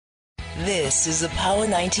This is a Power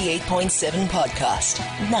 98.7 podcast.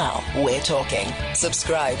 Now we're talking.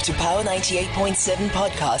 Subscribe to Power 98.7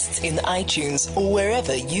 podcasts in iTunes or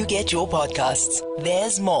wherever you get your podcasts.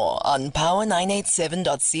 There's more on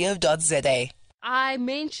power987.co.za. I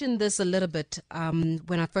mentioned this a little bit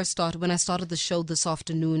when I started the show this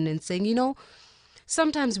afternoon, and saying,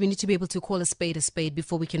 sometimes we need to be able to call a spade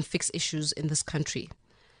before we can fix issues in this country.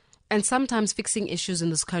 And sometimes fixing issues in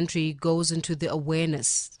this country goes into the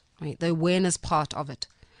awareness, right? The awareness part of it.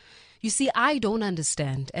 You see, I don't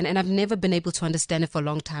understand, and I've never been able to understand it for a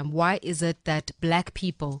long time. Why is it that black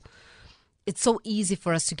people, it's so easy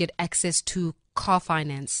for us to get access to car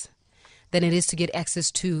finance than it is to get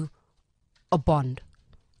access to a bond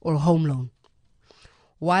or a home loan?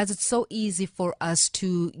 Why is it so easy for us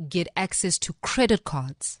to get access to credit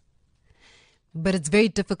cards, but it's very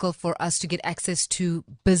difficult for us to get access to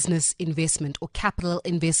business investment or capital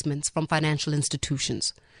investments from financial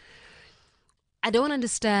institutions? I don't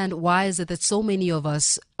understand why is it that so many of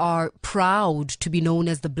us are proud to be known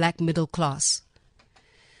as the black middle class.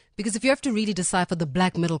 Because if you have to really decipher the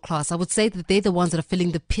black middle class, I would say that they're the ones that are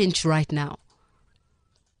feeling the pinch right now,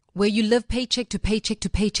 where you live paycheck to paycheck to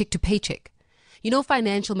paycheck to paycheck.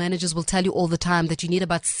 Financial managers will tell you all the time that you need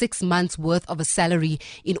about 6 months worth of a salary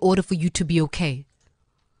in order for you to be okay.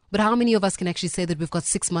 But how many of us can actually say that we've got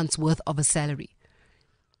 6 months worth of a salary?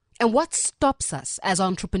 And what stops us as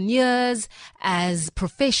entrepreneurs, as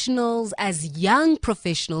professionals, as young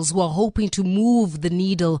professionals who are hoping to move the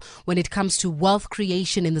needle when it comes to wealth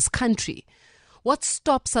creation in this country? What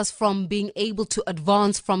stops us from being able to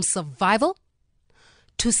advance from survival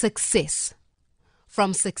to success,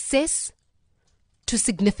 from success to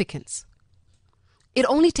significance? It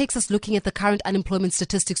only takes us looking at the current unemployment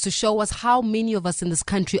statistics to show us how many of us in this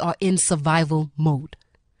country are in survival mode.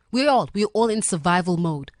 We're all in survival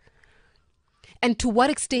mode. And to what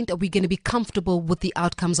extent are we going to be comfortable with the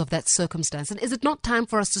outcomes of that circumstance? And is it not time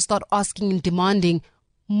for us to start asking and demanding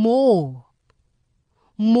more?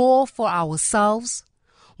 More for ourselves,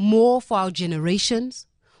 more for our generations,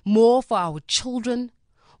 more for our children,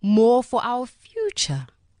 more for our future.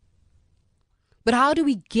 But how do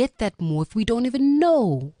we get that more if we don't even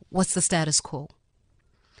know what's the status quo?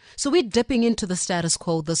 So we're dipping into the status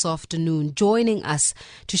quo this afternoon. Joining us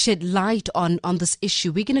to shed light on this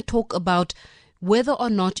issue, we're going to talk about whether or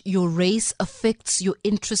not your race affects your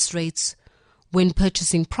interest rates when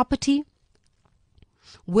purchasing property,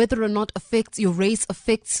 whether or not your race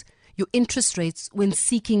affects your interest rates when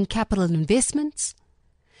seeking capital investments,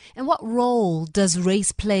 and what role does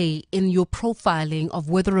race play in your profiling of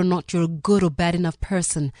whether or not you're a good or bad enough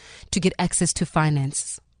person to get access to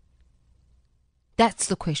finances? That's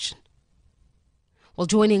the question. Well,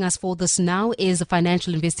 joining us for this now is a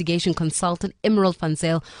financial investigation consultant, Emerald Van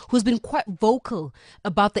Zyl, who's been quite vocal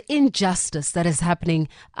about the injustice that is happening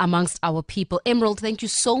amongst our people. Emerald, thank you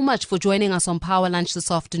so much for joining us on Power Lunch this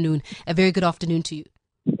afternoon. A very good afternoon to you.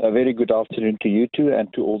 A very good afternoon to you too and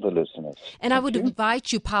to all the listeners. And I would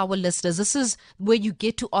invite you, Power listeners, this is where you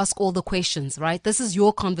get to ask all the questions, right? This is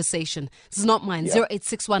your conversation. This is not mine.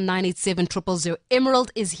 0861987000.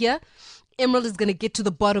 Emerald is here. Emerald is going to get to the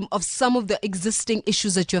bottom of some of the existing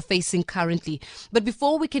issues that you're facing currently. But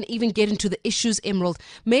before we can even get into the issues, Emerald,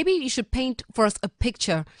 maybe you should paint for us a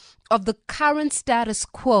picture of the current status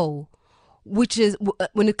quo, which is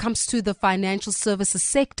when it comes to the financial services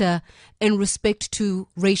sector in respect to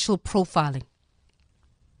racial profiling.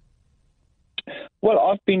 Well,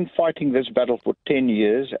 I've been fighting this battle for 10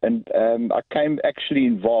 years, and I came actually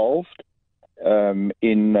involved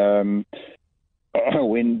in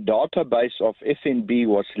when database of FNB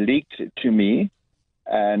was leaked to me,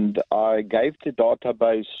 and I gave the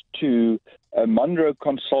database to Monroe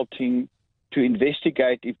Consulting to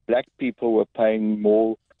investigate if black people were paying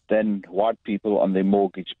more than white people on their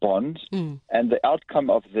mortgage bonds. And the outcome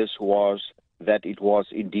of this was that it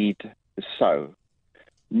was indeed so.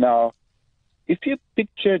 Now, if you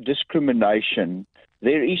picture discrimination,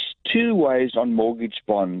 there is two ways on mortgage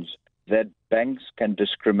bonds that banks can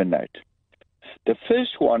discriminate. The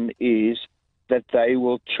first one is that they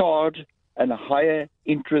will charge a higher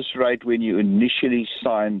interest rate when you initially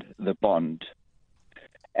signed the bond.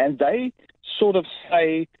 And they sort of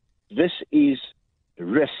say this is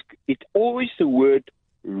risk. It always the word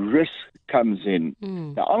risk comes in.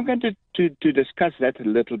 Now, I'm going to discuss that a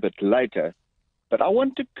little bit later, but I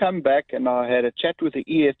want to come back, and I had a chat with the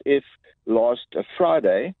EFF last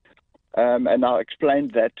Friday, and I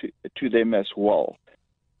explained that to them as well.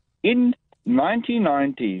 In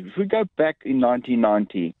 1990, if we go back in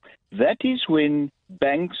 1990, that is when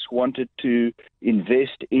banks wanted to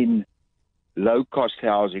invest in low-cost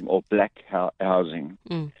housing or black housing.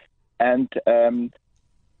 And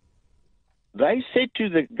they said to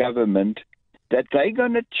the government that they're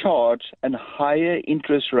going to charge a higher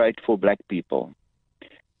interest rate for black people.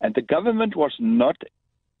 And the government was not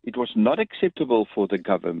acceptable for the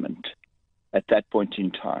government at that point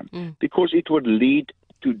in time because it would lead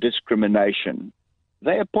to discrimination.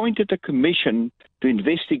 They appointed a commission to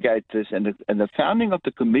investigate this, and the founding of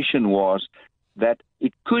the commission was that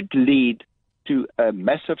it could lead to a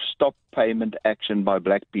massive stop payment action by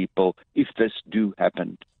black people if this do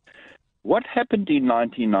happen. What happened in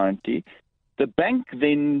 1990? The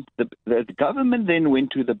government then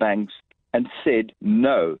went to the banks and said,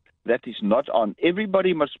 no, that is not on.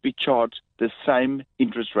 Everybody must be charged the same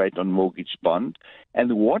interest rate on mortgage bond.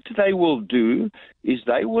 And what they will do is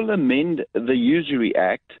they will amend the Usury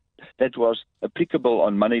Act that was applicable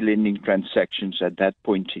on money lending transactions at that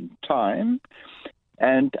point in time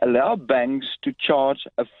and allow banks to charge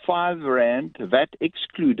a R5 VAT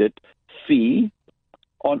excluded fee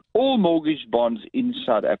on all mortgage bonds in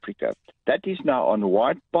South Africa. That is now on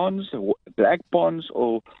white bonds, black bonds,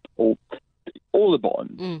 or all the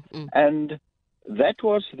bonds. And that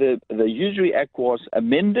was the Usury Act was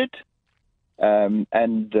amended, and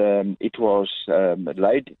it was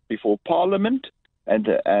laid before Parliament, and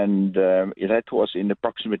that was in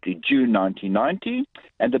approximately June 1990,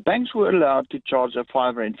 and the banks were allowed to charge a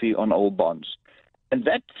R5 fee on all bonds. And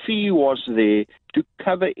that fee was there to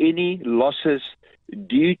cover any losses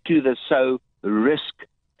due to the risk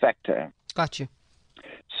factor. Got you.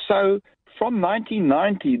 So from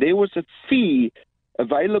 1990, there was a fee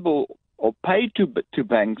available or paid to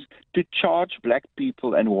banks to charge black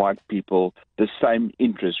people and white people the same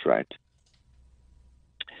interest rate.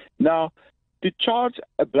 Now, to charge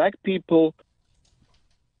a black people,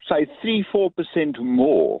 say, 3-4%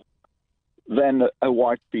 more than a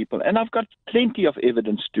white people, and I've got plenty of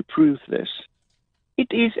evidence to prove this, it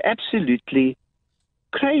is absolutely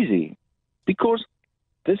crazy, because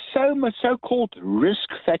the so-called risk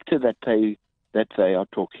factor that they are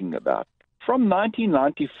talking about. From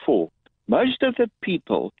 1994, most of the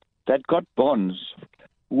people that got bonds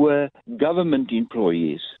were government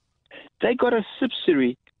employees. They got a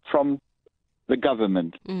subsidy from the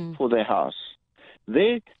government for their house.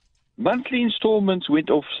 Their monthly installments went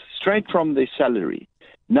off straight from their salary.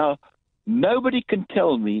 Now, nobody can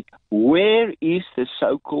tell me where is the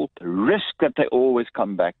so-called risk that they always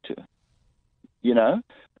come back to,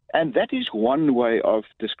 and that is one way of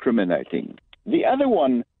discriminating. The other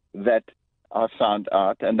one that I found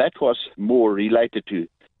out, and that was more related to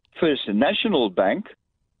First National Bank,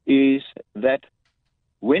 is that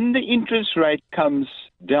when the interest rate comes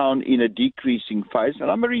down in a decreasing phase,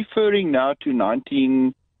 and I'm referring now to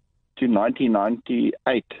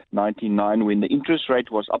 1998, 99, when the interest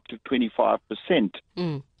rate was up to 25%,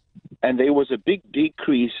 and there was a big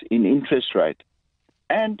decrease in interest rate.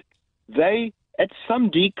 And they, at some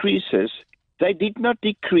decreases, they did not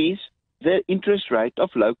decrease the interest rate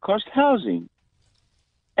of low-cost housing.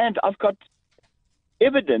 And I've got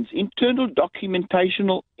evidence, internal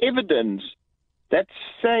documentational evidence, that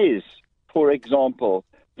says, for example,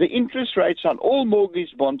 the interest rates on all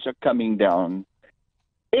mortgage bonds are coming down.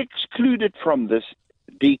 Excluded from this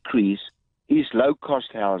decrease is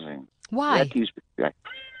low-cost housing. Why?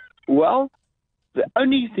 Well, the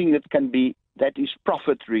only thing that is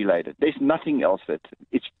profit-related. There's nothing else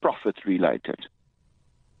it's profit-related.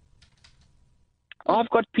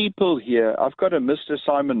 I've got people here. I've got a Mr.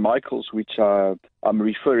 Simon Michaels, which I'm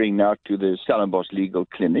referring now to the Stellenbosch Legal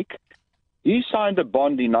Clinic. He signed a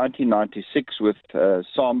bond in 1996 with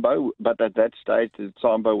Sambo, but at that stage,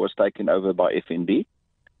 Sambo was taken over by FNB.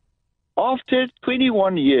 After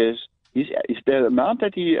 21 years, the amount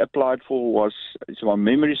that he applied for was, if my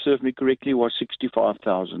memory serves me correctly, was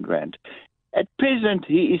 65,000 rand. At present,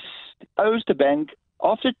 he owes the bank,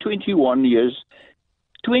 after 21 years,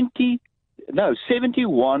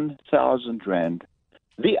 71,000 rand.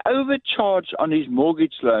 The overcharge on his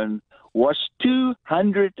mortgage loan was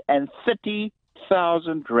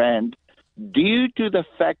 230,000 rand due to the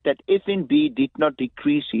fact that FNB did not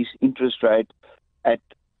decrease his interest rate at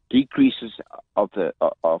decreases of the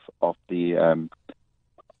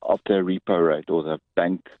repo rate or the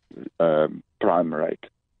bank prime rate.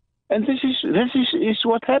 And this is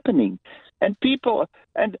what's happening. And Mr.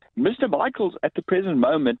 Michaels at the present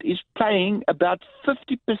moment is paying about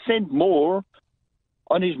 50% more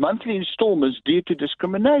on his monthly installments due to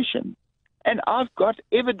discrimination. And I've got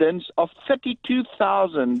evidence of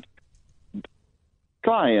 32,000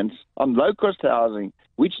 clients on low-cost housing,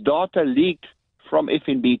 which data leaked from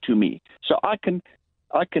FNB to me. So I can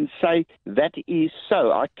I can say that is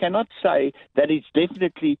so. I cannot say that it's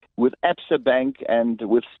definitely with Absa Bank and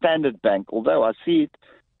with Standard Bank, although I see it,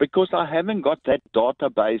 because I haven't got that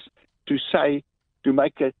database to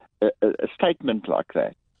make a statement like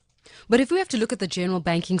that. But if we have to look at the general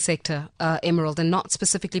banking sector, Emerald, and not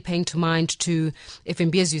specifically paying to mind to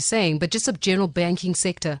FNB, as you're saying, but just a general banking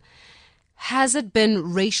sector, has it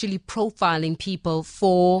been racially profiling people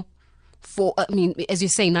for I mean, as you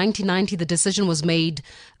say, 1990, the decision was made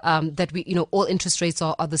that all interest rates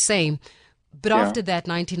are the same. But after that,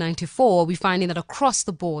 1994, we're finding that across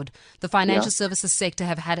the board, the financial services sector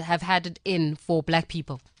have had it in for black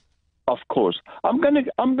people. Of course. I'm going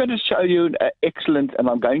to show you an excellent, and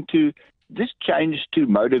I'm going to this change to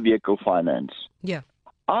motor vehicle finance. Yeah.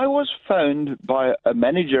 I was phoned by a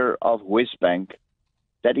manager of Westbank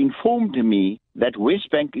that informed me that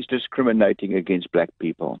Westbank is discriminating against black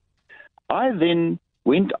people. I then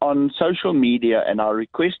went on social media and I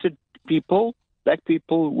requested black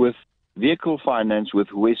people with vehicle finance with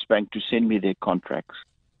Westbank to send me their contracts.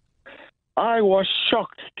 I was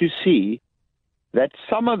shocked to see that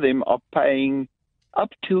some of them are paying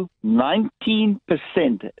up to 19%.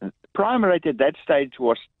 Prime rate at that stage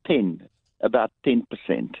was about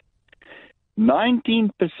 10%.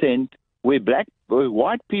 19% where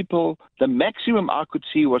white people, the maximum I could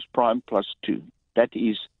see was prime plus 2. That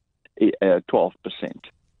is 12%.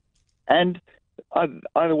 And I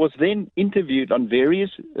was then interviewed on various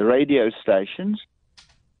radio stations.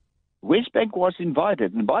 Westbank was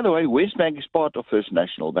invited. And by the way, Westbank is part of First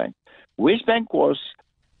National Bank. Westbank was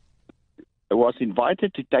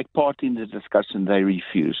invited to take part in the discussion. They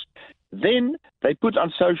refused. Then they put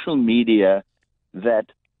on social media that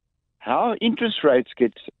how interest rates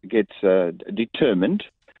gets determined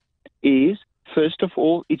is, first of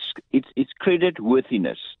all, it's credit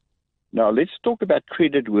worthiness. Now, let's talk about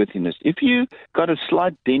credit worthiness. If you got a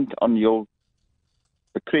slight dent on your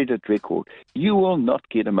credit record, you will not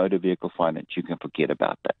get a motor vehicle finance. You can forget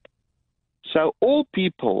about that. So all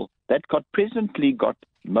people that presently got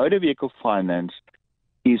motor vehicle finance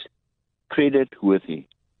is credit worthy.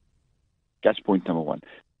 That's point number one.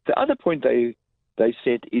 The other point they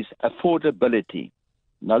said is affordability.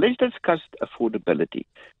 Now, let's discuss affordability.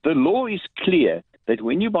 The law is clear that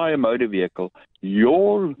when you buy a motor vehicle,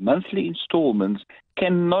 your monthly installments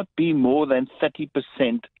cannot be more than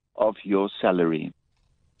 30% of your salary.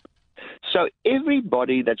 So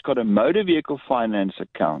everybody that's got a motor vehicle finance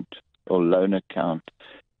account or loan account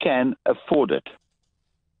can afford it.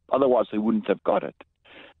 Otherwise, they wouldn't have got it.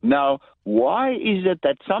 Now, why is it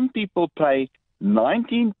that some people pay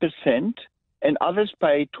 19% and others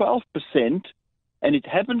pay 12%, and it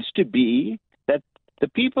happens to be that the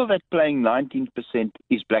people that paying 19%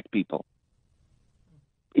 is black people?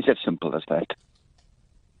 It's as simple as that.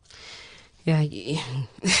 Yeah.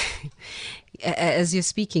 As you're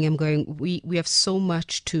speaking, I'm going, we have so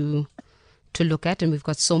much to look at, and we've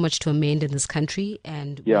got so much to amend in this country,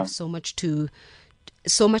 and we have so much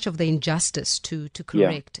of the injustice to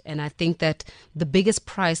correct. And I think that the biggest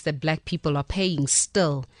price that black people are paying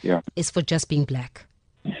still is for just being black.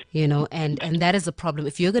 And that is a problem.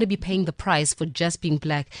 If you're going to be paying the price for just being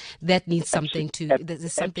black, that needs something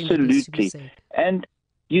there's something that needs to be said. And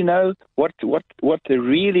you know what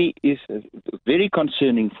really is very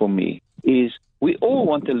concerning for me is we all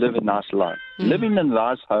want to live a nice life, live in a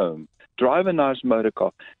nice home, drive a nice motor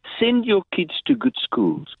car, send your kids to good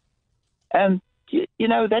schools. And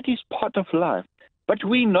that is part of life. But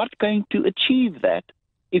we're not going to achieve that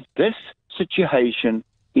if this situation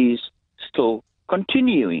is still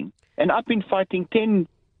continuing. And I've been fighting 10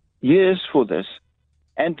 years for this,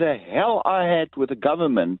 and the hell I had with the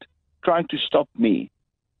government trying to stop me,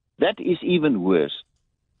 that is even worse.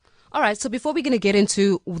 All right. So before we're going to get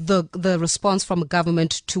into the response from the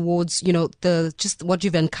government towards, just what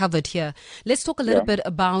you've uncovered here, let's talk a little bit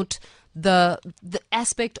about the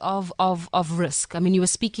aspect of risk. I mean, you were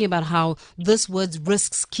speaking about how this word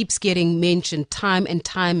risks keeps getting mentioned time and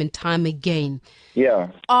time and time again.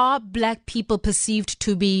 Yeah. Are black people perceived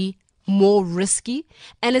to be more risky?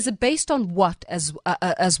 And is it based on what as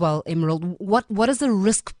well, Emerald? What is the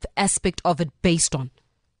risk aspect of it based on?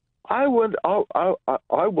 I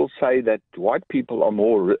will say that white people are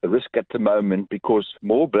more risk at the moment because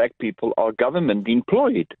more black people are government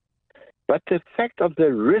employed. But the fact of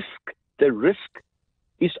the risk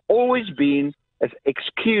is always been an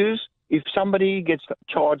excuse if somebody gets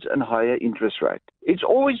charged a higher interest rate. It's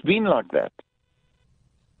always been like that.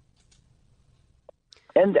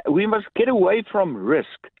 And we must get away from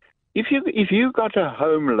risk. If you got a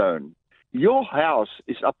home loan, your house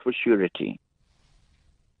is up for surety.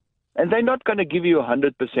 And they're not going to give you a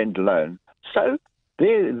 100% loan. So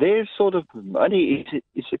their sort of money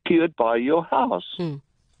is secured by your house.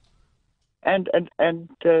 And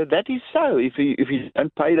that is so. If you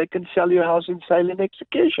don't pay, they can sell your house in sale and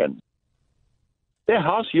execution. Your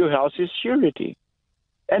house is surety.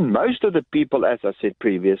 And most of the people, as I said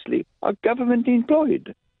previously, are government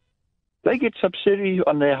employed. They get subsidy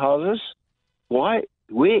on their houses. Why?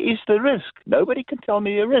 Where is the risk? Nobody can tell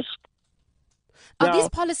me a risk. Are these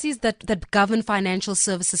policies that govern financial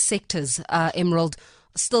services sectors, Emerald,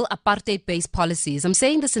 still apartheid-based policies? I'm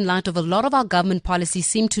saying this in light of a lot of our government policies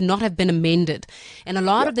seem to not have been amended, and a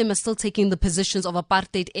lot of them are still taking the positions of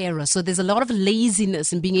apartheid era. So there's a lot of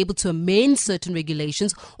laziness in being able to amend certain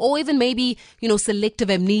regulations, or even maybe, selective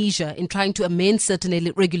amnesia in trying to amend certain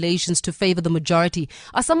regulations to favor the majority.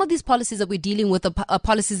 Are some of these policies that we're dealing with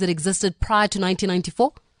policies that existed prior to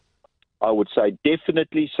 1994? I would say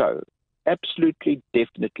definitely so. Absolutely,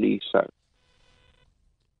 definitely so.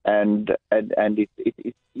 And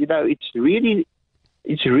it's really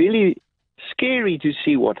scary to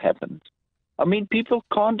see what happens. I mean, people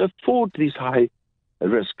can't afford this high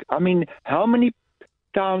risk. I mean, how many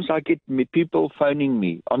times I get people phoning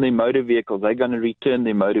me on their motor vehicles? They're going to return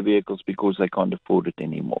their motor vehicles because they can't afford it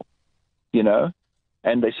anymore,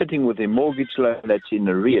 and they're sitting with their mortgage loan that's in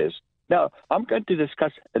arrears. Now, I'm going to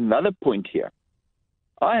discuss another point here.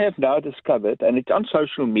 I have now discovered, and it's on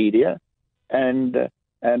social media, and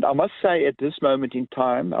I must say at this moment in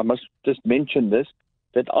time, I must just mention this,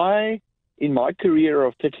 that in my career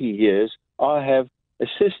of 30 years, I have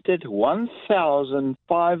assisted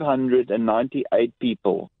 1,598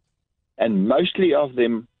 people, and mostly of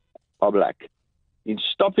them are black, in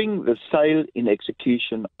stopping the sale in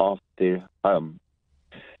execution of their home.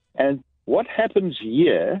 And what happens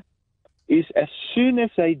here is as soon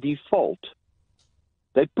as they default,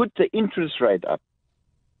 they put the interest rate up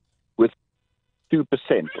with 2%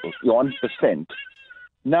 or 1%.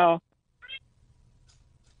 Now,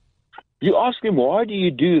 you ask them, why do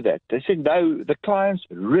you do that? They say, no, the client's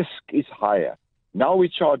risk is higher. Now we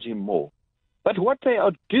charge him more. But what they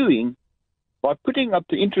are doing, by putting up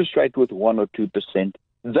the interest rate with 1 or 2%,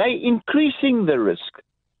 they're increasing the risk.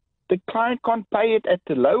 The client can't pay it at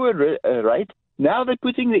the lower rate. Now they're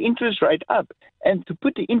putting the interest rate up. And to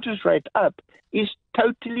put the interest rate up is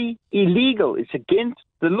totally illegal. It's against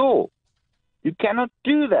the law. You cannot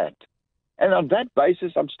do that. And on that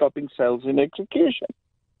basis, I'm stopping sales in execution.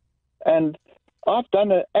 And I've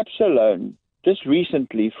done an ABSA loan just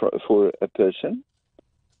recently for a person,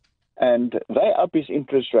 and they up his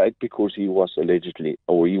interest rate because he was allegedly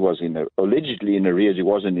in arrears. He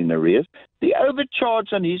wasn't in arrears. The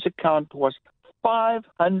overcharge on his account was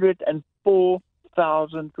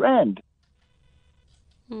 504,000 rand.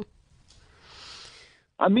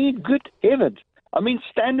 I mean, good heavens. I mean,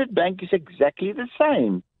 Standard Bank is exactly the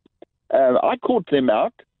same. I caught them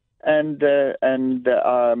out, and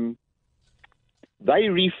they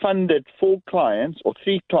refunded 4 clients or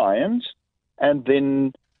 3 clients, and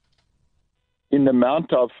then in the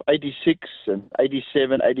amount of 86 and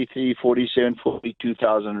 87, 83, 47,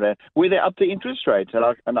 42,000 rand, where they upped the interest rates.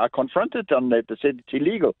 And I confronted on that. They said it's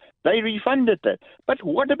illegal. They refunded that. But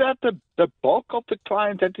what about the bulk of the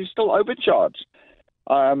clients that is still overcharged?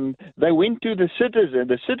 They went to the Citizen.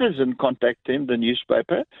 The Citizen contacted them, the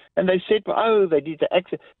newspaper, and they said,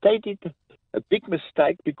 they did a big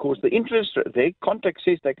mistake because their contract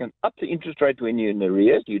says they can up the interest rate when you're in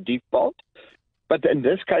arrears, you default. But in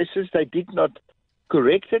this cases, they did not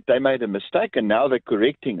correct it. They made a mistake, and now they're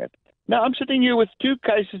correcting it. Now, I'm sitting here with 2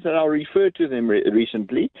 cases that I'll refer to them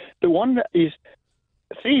recently. The one is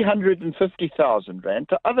 350,000 rand.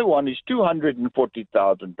 The other one is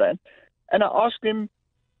 240,000 rand. And I asked them,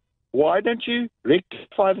 why don't you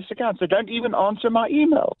rectify this account? They don't even answer my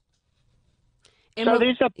email. So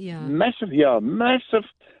there's a massive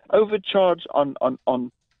overcharge on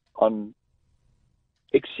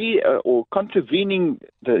contravening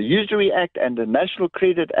the Usury Act and the National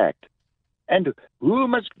Credit Act. And who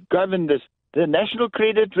must govern this? The National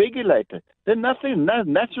Credit Regulator. The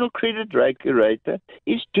National Credit Regulator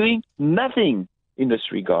is doing nothing in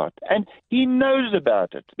this regard. And he knows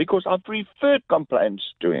about it because I've referred complaints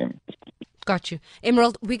to him. Got you.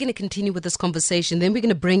 Emerald, we're going to continue with this conversation. Then we're going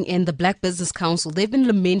to bring in the Black Business Council. They've been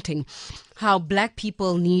lamenting how black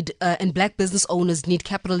people need and black business owners need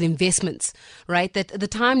capital investments, right? That the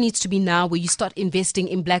time needs to be now where you start investing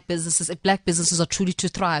in black businesses if black businesses are truly to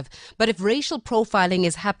thrive. But if racial profiling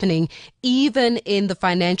is happening even in the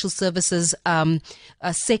financial services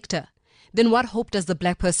sector, then what hope does the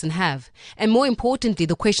black person have? And more importantly,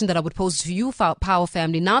 the question that I would pose to you, Power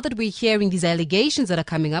Family, now that we're hearing these allegations that are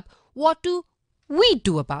coming up, what do we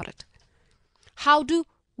do about it? How do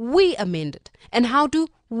we amend it? And how do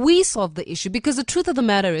we solve the issue? Because the truth of the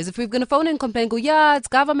matter is, if we're going to phone and complain, go, yeah, it's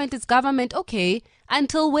government, okay,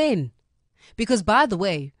 until when? Because, by the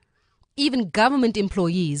way, even government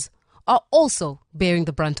employees are also bearing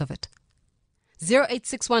the brunt of it.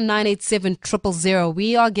 0861987000.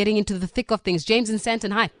 We are getting into the thick of things. James in Santon,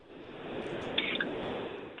 hi.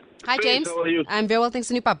 Hi, James. How are you? I'm very well, thanks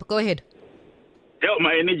to you, Papa. Go ahead. Yeah,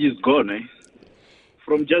 my energy is gone,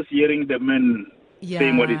 from just hearing the men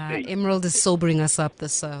saying what he's saying. Emerald is sobering us up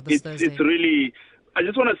this Thursday. It's really, I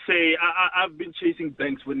just want to say, I've been chasing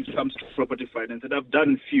banks when it comes to property finance, and I've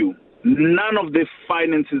done few. None of the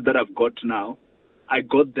finances that I've got now, I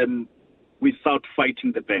got them without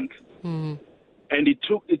fighting the bank. And it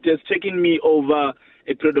has taken me over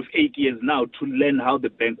a period of 8 years now to learn how the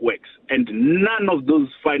bank works. And none of those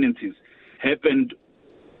finances happened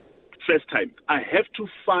first time. I have to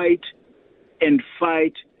fight and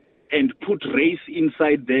put race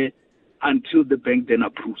inside there until the bank then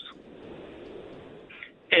approves.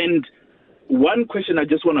 And one question I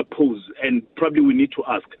just want to pose, and probably we need to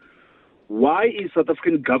ask, why is South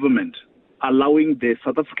African government allowing the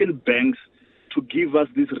South African banks to give us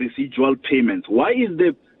these residual payments? Why is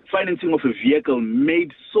the financing of a vehicle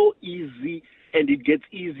made so easy, and it gets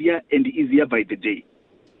easier and easier by the day?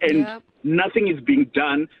 And nothing is being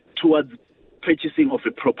done towards purchasing of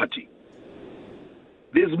a property.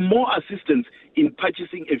 There's more assistance in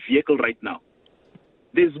purchasing a vehicle right now.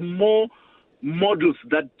 There's more models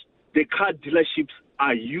that the car dealerships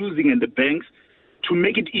are using and the banks to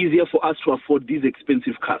make it easier for us to afford these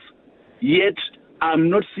expensive cars. Yet, I'm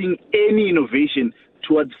not seeing any innovation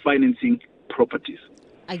towards financing properties.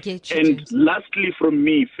 I get you, And James. lastly from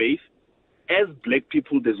me, Faith, as black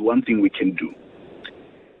people, there's one thing we can do.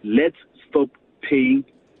 Let's stop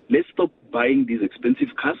buying these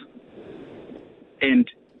expensive cars, and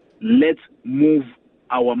let's move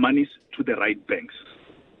our monies to the right banks.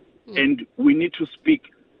 And we need to speak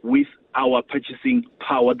with our purchasing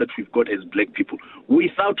power that we've got as black people.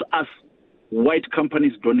 Without us, white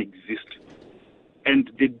companies don't exist.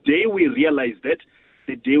 And the day we realize that,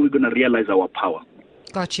 the day we're going to realize our power.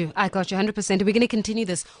 Got you. I got you 100%. We're going to continue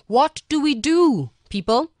this. What do we do,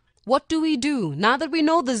 people? What do we do now that we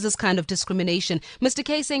know there's this kind of discrimination? Mr.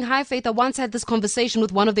 K saying, hi, Faith. I once had this conversation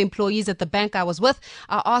with one of the employees at the bank I was with.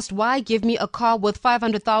 I asked, why give me a car worth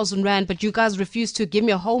 500,000 Rand, but you guys refused to give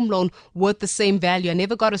me a home loan worth the same value? I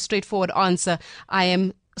never got a straightforward answer. I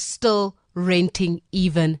am still renting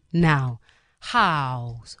even now.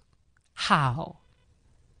 How?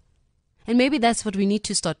 And maybe that's what we need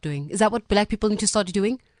to start doing. Is that what black people need to start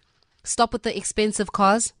doing? Stop with the expensive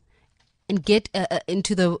cars and get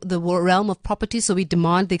into the realm of property, so we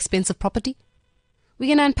demand the expensive property?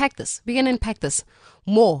 We're going to unpack this.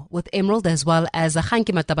 More with Emerald, as well as Khanki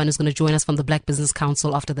Mataban, who's going to join us from the Black Business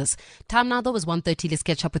Council after this. Time now, though, is 1:30. Let's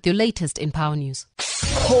catch up with your latest in Power News.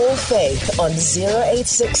 Call Faith on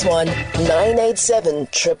 0861 987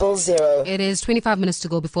 000. It is 25 minutes to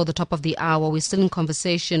go before the top of the hour. We're still in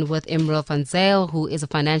conversation with Emerald Van Zyl, who is a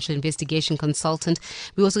financial investigation consultant.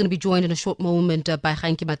 We're also going to be joined in a short moment by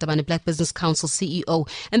Khanki Mataban, Black Business Council CEO.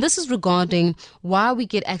 And this is regarding why we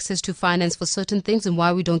get access to finance for certain things and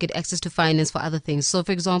why we don't get access to finance for other things. So,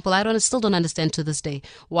 for example, I still don't understand to this day,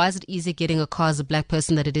 why is it easier getting a car as a black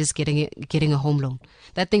person than it is getting a home loan?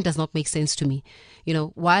 That thing does not make sense to me. You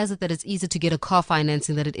know, why is it that it's easier to get a car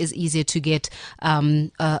financing than it is easier to get, capital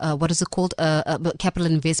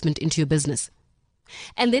investment into your business?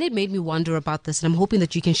 And then it made me wonder about this, and I'm hoping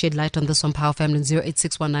that you can shed light on this on Power Family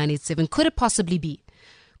 08619887. Could it possibly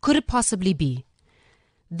be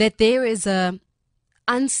that there is a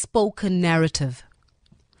unspoken narrative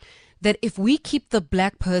that if we keep the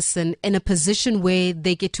black person in a position where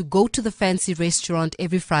they get to go to the fancy restaurant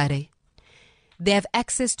every Friday, they have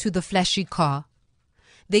access to the flashy car,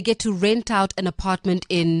 they get to rent out an apartment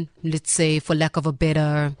in, let's say, for lack of a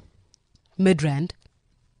better, Midrand.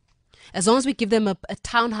 As long as we give them a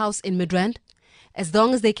townhouse in Midrand, as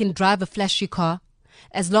long as they can drive a flashy car,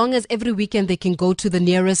 as long as every weekend they can go to the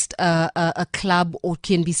nearest a club or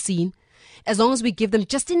can be seen, as long as we give them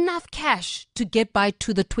just enough cash to get by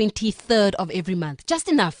to the 23rd of every month. Just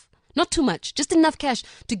enough. Not too much. Just enough cash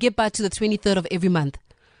to get by to the 23rd of every month.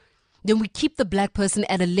 Then we keep the black person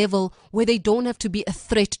at a level where they don't have to be a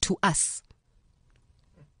threat to us.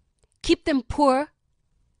 Keep them poor.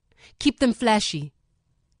 Keep them flashy.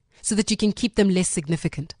 So that you can keep them less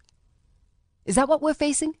significant. Is that what we're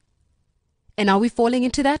facing? And are we falling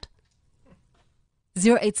into that?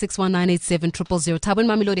 0861987000. Tabo and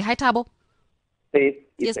Mamelodi. Hi, Tabo.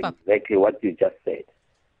 It's Yes, Pap. exactly what you just said.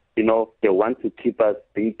 You know, they want to keep us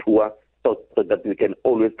being poor so that we can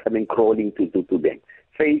always come in crawling to them.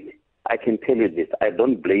 Faith, I can tell you this. I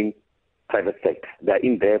don't blame private sector. They're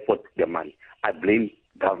in there for the money. I blame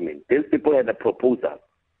government. These people had a proposal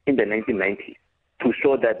in the 1990s to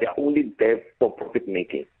show that they're only there for profit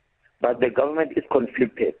making. But the government is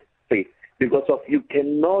conflicted, Faith, because of you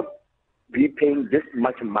cannot be paying this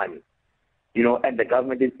much money, and the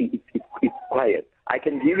government is quiet. I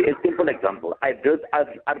can give you a simple example. I built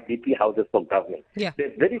RDP houses for government. Yeah.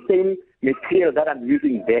 The very same material that I'm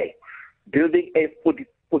using there, building a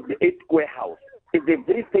 48 square house, is the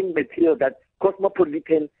very same material that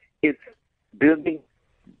Cosmopolitan is building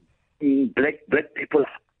black people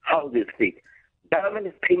houses. Government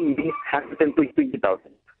is paying me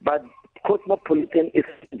 120,000, but Cosmopolitan is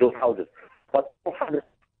those houses for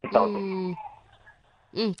 400,000.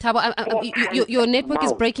 Thabo, your network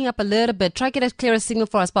is breaking up a little bit. Try get a clearer signal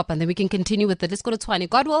for us, Papa, and then we can continue with it. Let's go to Twani.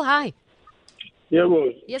 Godwill, hi. Yeah,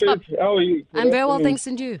 well, Yes, Papa. How are you? I'm very well, thanks,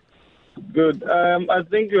 and you? Good. I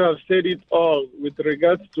think you have said it all with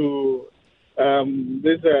regards to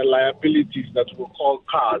these liabilities that we call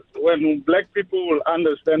cars. When black people will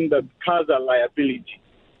understand that cars are liability,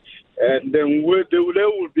 and then they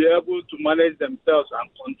will be able to manage themselves and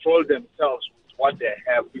control themselves with what they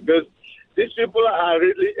have, because these people are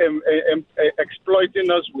really exploiting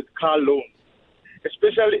us with car loans,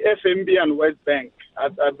 especially FNB and West Bank.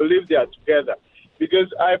 I believe they are together, because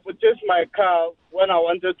I purchased my car when I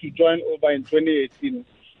wanted to join over in 2018.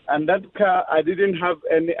 And that car, I didn't have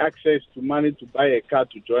any access to money to buy a car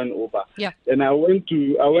to join Uber. Yeah. And I went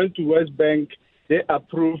to West Bank. They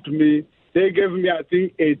approved me. They gave me, I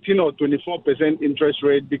think, 18 or 24% interest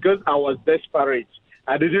rate because I was desperate.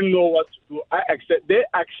 I didn't know what to do. They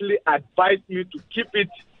actually advised me to keep it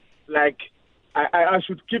like I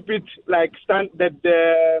should keep it like I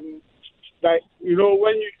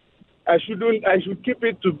should keep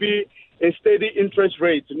it to be a steady interest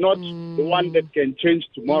rate, not the one that can change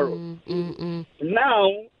tomorrow.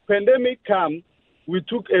 Now, pandemic come, we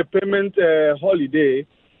took a payment holiday,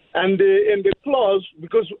 and in the clause,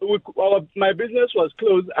 because my business was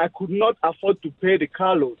closed, I could not afford to pay the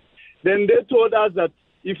car loan. Then they told us that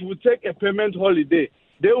if we take a payment holiday,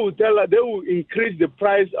 they will increase the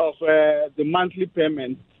price of the monthly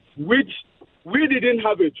payment, which we didn't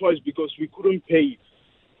have a choice because we couldn't pay it.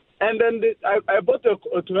 And then I bought a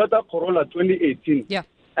Toyota Corolla 2018. Yeah.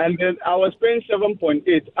 And then I was paying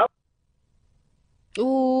 7.8.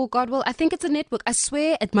 Oh, God, well, I think it's a network. I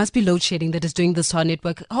swear it must be load shedding that is doing this to our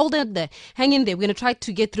network. Hold on there. Hang in there. We're going to try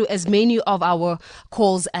to get through as many of our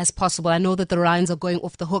calls as possible. I know that the lines are going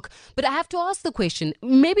off the hook. But I have to ask the question.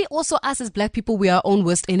 Maybe also us as black people, we are our own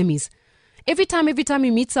worst enemies. Every time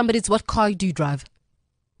you meet somebody, it's what car do you drive?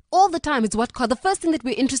 All the time, it's what car. The first thing that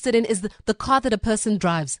we're interested in is the car that a person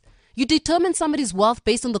drives. You determine somebody's wealth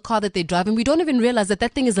based on the car that they drive, and we don't even realize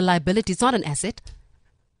that thing is a liability. It's not an asset.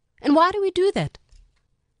 And why do we do that?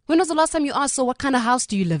 When was the last time you asked, so what kind of house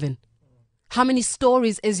do you live in? How many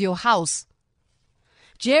stories is your house?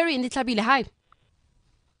 Jerry in Itlabile, hi.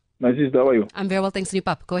 My sister, how are you? I'm very well, thanks,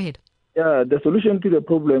 Nipap. Go ahead. Yeah, the solution to the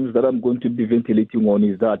problems that I'm going to be ventilating on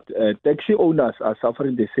is that taxi owners are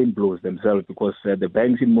suffering the same blows themselves because the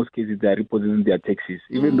banks, in most cases, they are repossessing their taxis.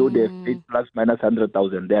 Even though they've paid plus minus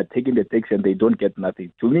 100,000, they are taking the taxi and they don't get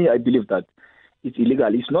nothing. To me, I believe that it's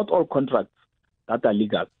illegal. It's not all contracts that are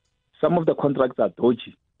legal. Some of the contracts are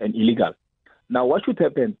dodgy and illegal. Now, what should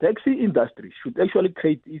happen? Taxi industry should actually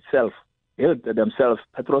create itself, themselves,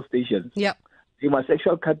 petrol stations. Yeah. They must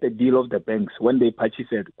actually cut the deal of the banks when they purchase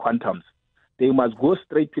quantums. They must go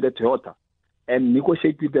straight to the Toyota and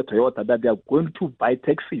negotiate with the Toyota that they are going to buy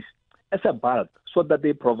taxis as a bulk so that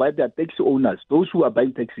they provide their taxi owners, those who are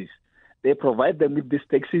buying taxis, they provide them with these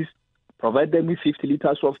taxis, provide them with 50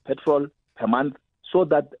 liters of petrol per month so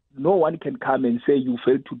that no one can come and say you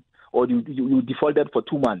failed to or you defaulted for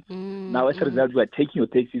 2 months. Now, as a result, you are taking your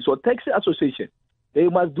taxi. So taxi association, they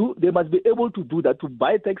must be able to do that, to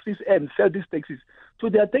buy taxis and sell these taxis to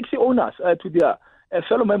their taxi owners, to their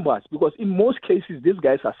fellow members, because in most cases, these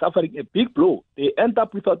guys are suffering a big blow. They end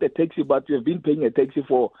up without a taxi, but they've been paying a taxi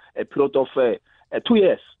for a period of 2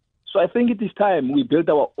 years. So I think it is time we build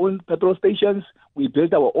our own petrol stations, we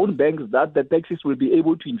build our own banks that the taxis will be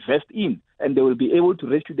able to invest in, and they will be able to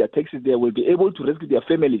rescue their taxis. They will be able to rescue their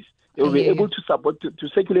families. They will be able to support, to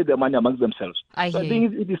circulate their money amongst themselves. I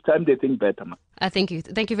think it is time they think better, man. I thank you.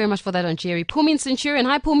 Thank you very much for that, Jerry. Pumi in Centurion.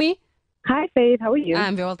 Hi, Pumi. Hi, Faith. How are you?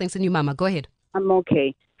 I'm very well, thanks. And you, Mama. Go ahead. I'm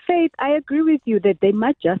okay. Faith, I agree with you that there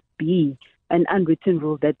might just be an unwritten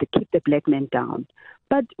rule that they keep the black man down.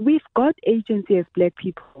 But we've got agency as black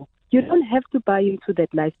people. You don't have to buy into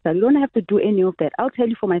that lifestyle. You don't have to do any of that. I'll tell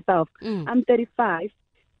you for myself, I'm 35,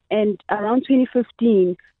 and around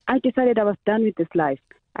 2015, I decided I was done with this life.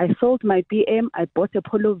 I sold my BM. I bought a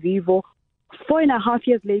Polo Vivo. 4.5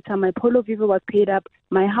 years later, my Polo Vivo was paid up.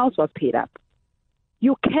 My house was paid up.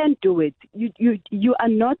 You can do it. You are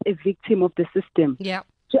not a victim of the system. Yeah.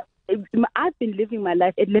 So, I've been living my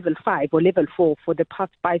life at level 5 or level 4 for the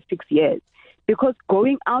past 5-6 years because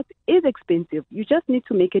going out is expensive. You just need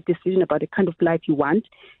to make a decision about the kind of life you want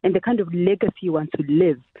and the kind of legacy you want to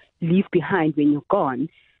leave behind when you're gone,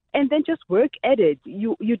 and then just work at it.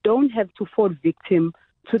 You don't have to fall victim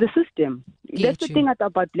to the system. That's the thing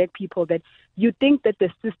about black people, that you think that the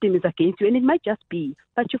system is against you, and it might just be,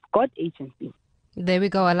 but you've got agency. There we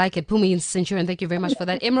go. I like it. Pumi in Centurion, thank you very much for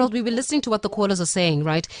that. Emerald, we were listening to what the callers are saying,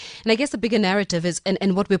 right? And I guess the bigger narrative is,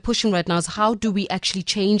 and what we're pushing right now is, how do we actually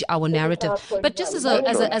change our narrative? But just as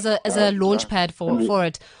a launch pad for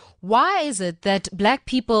it, why is it that black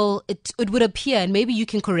people, it would appear, and maybe you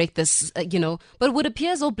can correct this, but it would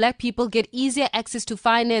appear as though black people get easier access to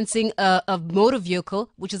financing a motor vehicle,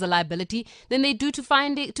 which is a liability, than they do to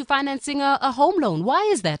financing a home loan. Why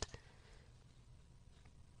is that?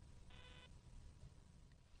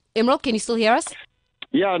 Emerald, can you still hear us?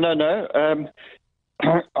 Yeah, no.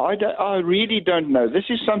 I really don't know. This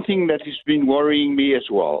is something that has been worrying me as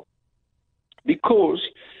well, because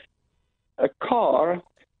a car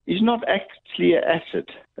is not actually an asset.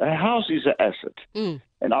 A house is an asset.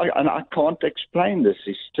 And I can't explain this.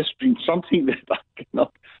 It's just been something that I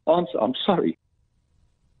cannot answer. I'm sorry.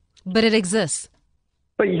 But it exists.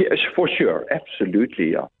 But yes, for sure.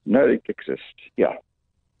 Absolutely, yeah. No, it exists, yeah.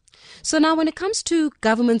 So now when it comes to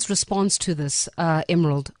government's response to this,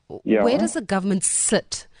 Emerald, where does the government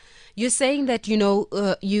sit? You're saying that,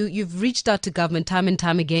 you've reached out to government time and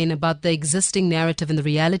time again about the existing narrative and the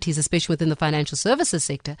realities, especially within the financial services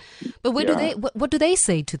sector. But what do they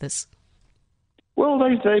say to this? Well,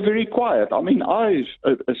 they're very quiet. I mean,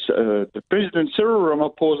 the President Cyril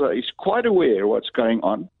Ramaphosa is quite aware of what's going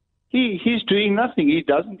on. He's doing nothing. He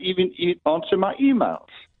doesn't even answer my emails.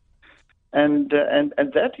 And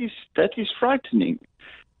that is frightening.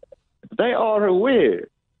 They are aware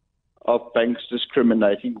of banks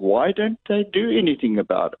discriminating. Why don't they do anything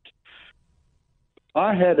about it?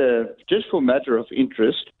 I had just for matter of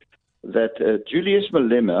interest, that Julius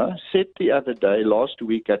Malema said the other day, last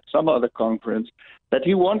week at some other conference, that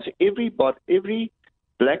he wants every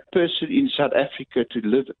black person in South Africa to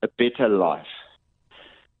live a better life.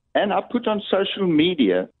 And I put on social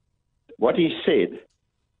media what he said.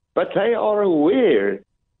 But they are aware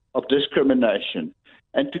of discrimination.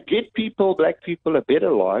 And to get black people, a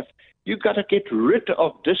better life, you've got to get rid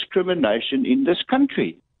of discrimination in this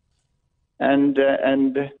country. And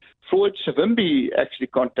Floyd Savimbi actually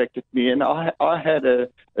contacted me, and I had a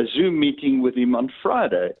Zoom meeting with him on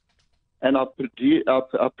Friday. And I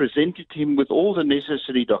presented him with all the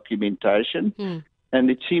necessary documentation.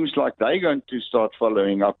 And it seems like they're going to start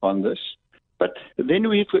following up on this. But then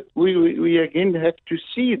we again have to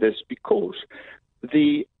see this, because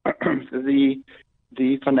the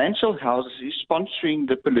financial houses is sponsoring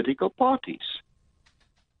the political parties,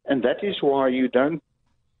 and that is why you don't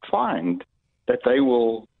find that they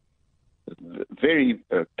will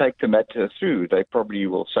take the matter through. They probably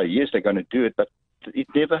will say yes, they're going to do it, but it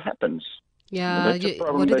never happens. Yeah,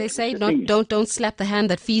 what do they say? Don't slap the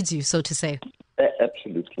hand that feeds you, so to say.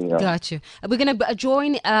 Absolutely, yeah. Got you. We're going to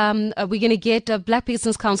join, we're going to get Black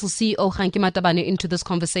Business Council CEO Khanki Matabane into this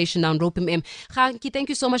conversation now on Rope M. Khanki, thank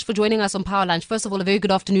you so much for joining us on Power Lunch. First of all, a very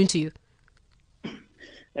good afternoon to you.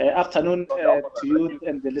 Afternoon to you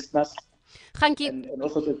and the listeners. Khanki, and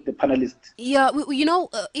also the panelists. Yeah,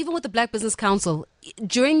 even with the Black Business Council,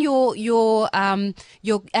 during your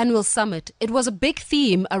annual summit, it was a big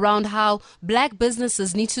theme around how black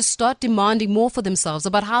businesses need to start demanding more for themselves,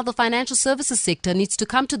 about how the financial services sector needs to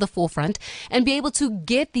come to the forefront and be able to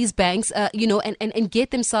get these banks, and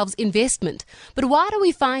get themselves investment. But what are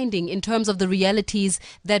we finding in terms of the realities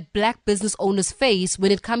that black business owners face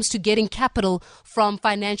when it comes to getting capital from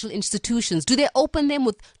financial institutions? Do they welcome them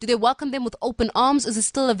with open arms? Is it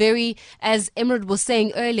still a very, as Emerald was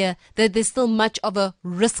saying earlier, that there's still much of a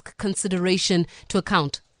risk consideration to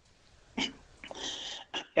account?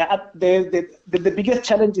 Yeah, the biggest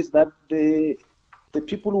challenge is that the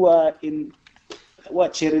people who are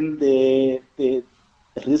chairing the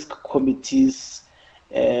risk committees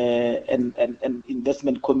and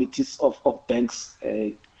investment committees of banks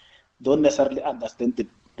don't necessarily understand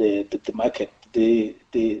the market.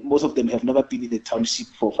 Most of them have never been in a township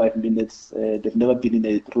for 5 minutes. They've never been in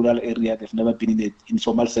a rural area. They've never been in an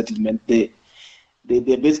informal settlement. They're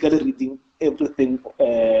basically reading everything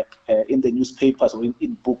in the newspapers or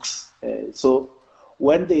in books. So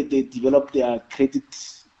when they develop their credit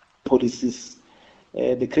policies,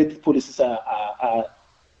 the credit policies are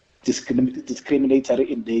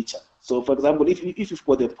discriminatory in nature. So, for example, if you've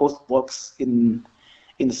got a post box in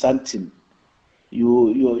Sandton,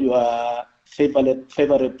 you are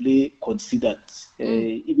favorably considered,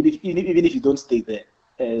 even if you don't stay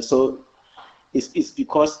there. So it's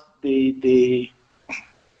because the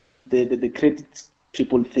credit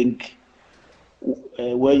people think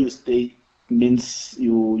where you stay means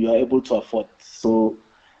you are able to afford. So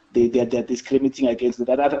they're discriminating against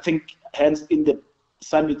that. I think hence in the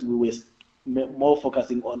summit we were more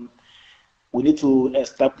focusing on we need to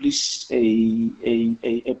establish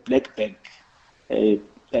a black bank, a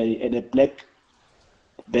black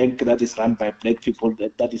bank that is run by black people,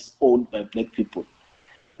 that is owned by black people.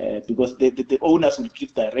 Because the owners will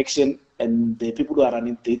give direction, and the people who are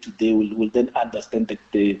running day to day will then understand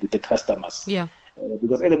the customers. Yeah.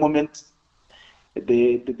 Because at the moment,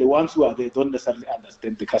 the ones who are there don't necessarily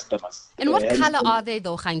understand the customers. And what color are they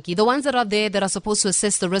though, Hanki? The ones that are there that are supposed to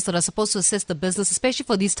assess the risk, that are supposed to assess the business, especially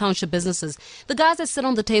for these township businesses, the guys that sit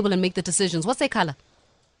on the table and make the decisions, what's their color?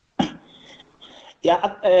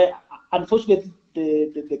 Yeah, unfortunately,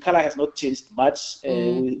 the color has not changed much.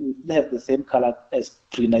 We have the same color as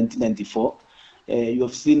pre-1994. You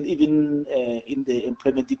have seen even in the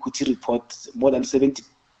employment equity report, more than 70%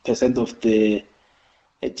 of the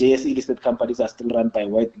JSE listed companies are still run by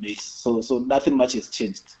white males. So nothing much has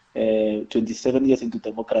changed. 27 years into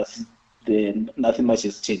democracy, nothing much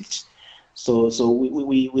has changed. So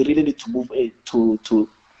we really need to move to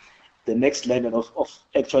the next level of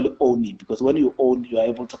actually owning, because when you own, you are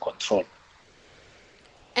able to control.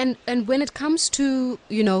 And when it comes to,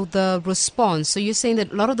 the response, so you're saying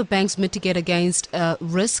that a lot of the banks mitigate against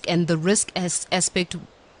risk, and the risk aspect,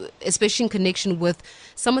 especially in connection with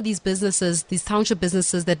some of these businesses, these township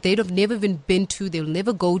businesses that they'd have never even been to, they'll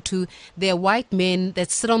never go to. They're white men that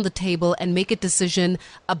sit on the table and make a decision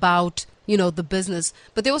about, the business.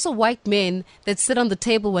 But they're also white men that sit on the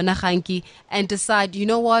table and decide, you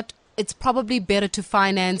know what, it's probably better to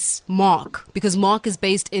finance Mark, because Mark is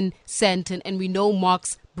based in Sandton and we know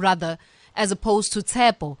Mark's brother, as opposed to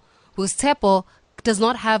Tsepo, because Tsepo does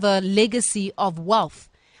not have a legacy of wealth.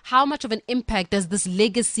 How much of an impact does this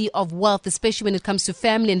legacy of wealth, especially when it comes to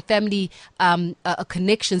family and family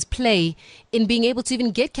connections, play in being able to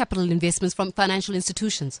even get capital investments from financial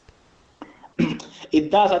institutions? It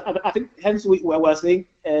does. I think hence we were saying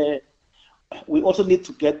we also need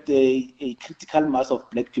to get a critical mass of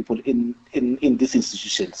black people in these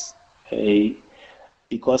institutions.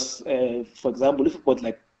 Because, for example, if you've got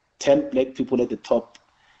like 10 black people at the top,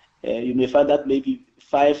 you may find that maybe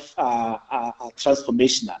 5 are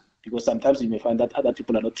transformational, because sometimes you may find that other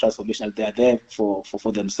people are not transformational. They are there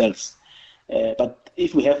for themselves. But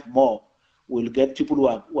if we have more, we'll get people who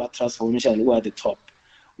are transformational, who are at the top,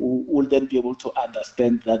 who will then be able to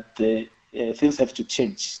understand that things have to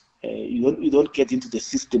change. You don't get into the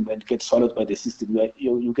system and get swallowed by the system.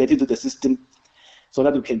 You get into the system so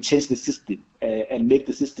that you can change the system and make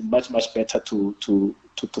the system much better to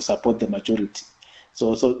support the majority.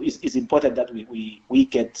 So it's important that we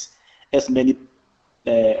get as many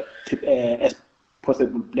as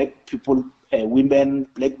possible black people,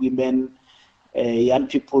 black women, young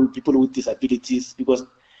people with disabilities, because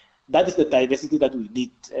that is the diversity that we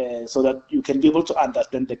need, so that you can be able to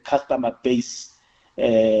understand the customer base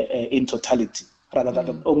in totality, rather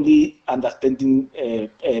than only understanding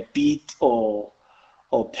Pete or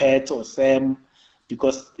Pat or Sam,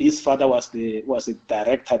 because his father was a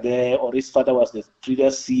director there, or his father was the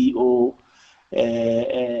previous CEO.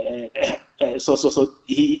 So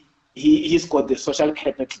he's got the social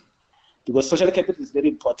capital, because social capital is very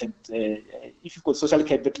important. If you've got social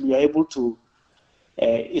capital, you are able to,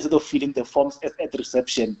 instead of filling the forms at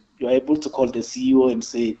reception, you are able to call the CEO and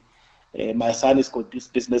say, my son has got this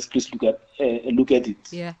business, please look at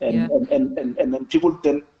it. Yeah, and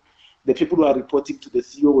then the people who are reporting to the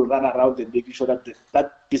CEO will run around and making sure that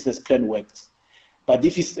that business plan works. But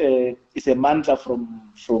if it's a mantra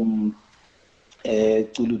from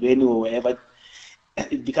Tulubeni or wherever,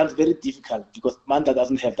 it becomes very difficult, because Mandla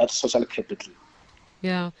doesn't have that social capital.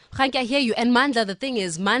 Yeah. Khanki, I hear you. And Mandla, the thing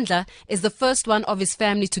is, Mandla is the first one of his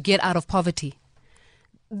family to get out of poverty.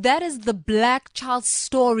 That is the black child's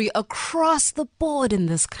story across the board in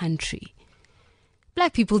this country.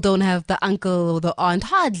 Black people don't have the uncle or the aunt,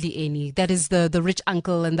 hardly any. That is the rich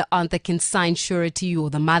uncle and the aunt that can sign surety, or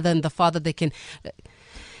the mother and the father that can...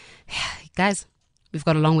 Guys, we've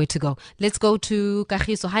got a long way to go. Let's go to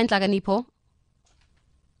Kagiso. Hi, Nhlakanipho.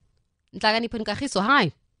 Nhlakanipho and Kagiso,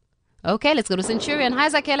 hi. Okay, let's go to Centurion. Hi,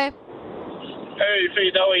 Zakele. Hey,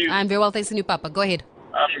 Faith, how are you? I'm very well, thanks to you, Papa. Go ahead.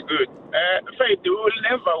 I'm good. Faith, we will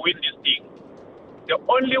never win this thing. The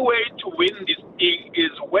only way to win this thing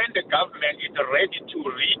is when the government is ready to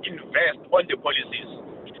reinvest on the policies.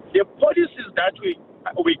 The policies that we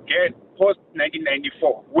get post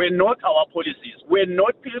 1994 were not our policies. Were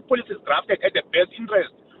not policies drafted at the best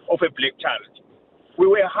interest of a black child. We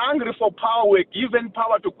were hungry for power. We were given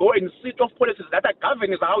power to go and sit off policies that are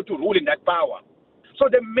governing how to rule in that power. So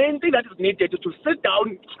the main thing that is needed is to sit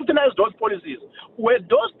down, scrutinize those policies, where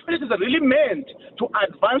those policies are really meant to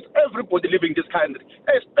advance everybody living in this country,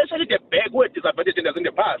 especially the backward disadvantaged in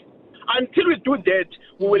the past. Until we do that,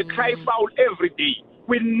 we will cry foul every day.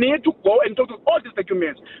 We need to go and talk to all these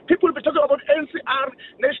documents. People will be talking about NCR,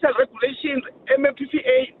 national regulations,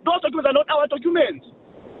 MMPPA. Those documents are not our documents.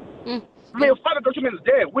 We have other documents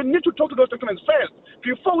there. We need to talk to those documents first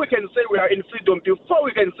before we can say we are in freedom, before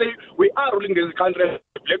we can say we are ruling this country as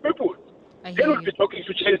black people. Then we'll be talking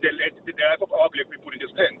to change the life of our black people in this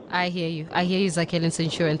sense. I hear you, Zyl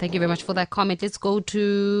Interview, and thank you very much for that comment. Let's go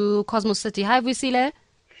to Cosmos City. Hi, Vusile.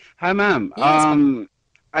 Hi, ma'am. Yes,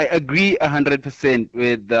 I agree 100%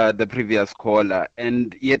 with the previous caller.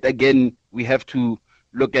 And yet again, we have to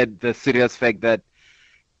look at the serious fact that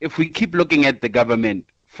if we keep looking at the government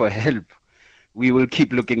for help, we will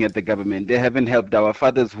keep looking at the government. They haven't helped our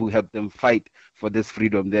fathers who helped them fight for this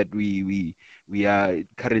freedom that we are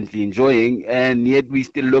currently enjoying, and yet we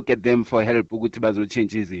still look at them for help.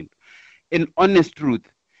 In honest truth,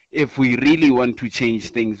 if we really want to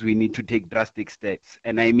change things, we need to take drastic steps.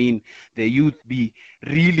 And I mean, the youth be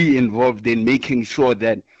really involved in making sure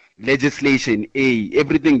that legislation,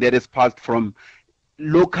 everything that is passed from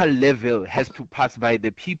local level has to pass by the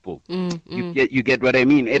people. You get what I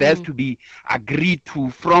mean? It has to be agreed to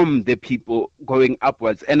from the people going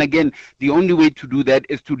upwards. And again, the only way to do that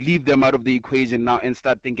is to leave them out of the equation now and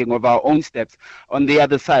start thinking of our own steps on the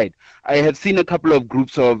other side. I have seen a couple of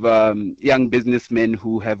groups of young businessmen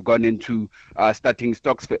who have gone into starting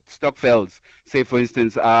stockfels. Say, for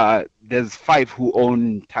instance, there's 5 who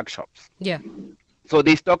own tuck shops. Yeah. So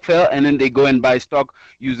they stockfell, and then they go and buy stock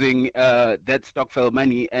using that stockfell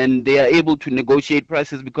money, and they are able to negotiate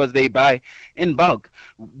prices because they buy in bulk.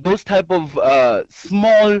 Those type of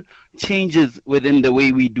small changes within the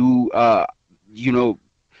way we do,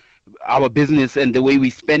 our business and the way we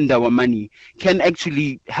spend our money can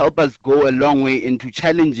actually help us go a long way into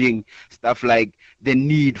challenging stuff like the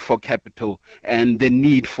need for capital and the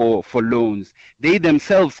need for loans. They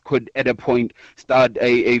themselves could at a point start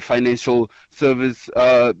a financial service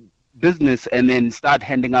business and then start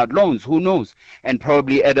handing out loans, who knows, and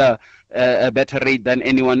probably at a better rate than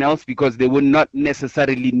anyone else, because they would not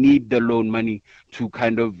necessarily need the loan money to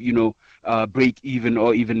kind of break even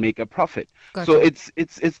or even make a profit. Gotcha. So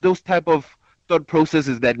it's those type of thought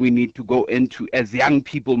processes that we need to go into as young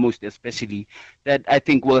people, most especially, that I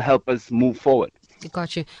think will help us move forward.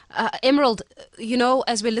 Got you. Emerald,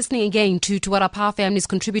 as we're listening again to what our Power family is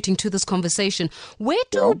contributing to this conversation, where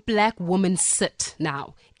do black women sit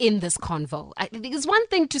now in this convo? I think it's one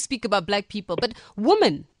thing to speak about black people, but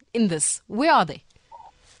women in this, where are they?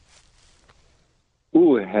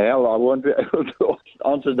 Oh, hell, I won't be able to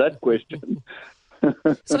answer that question.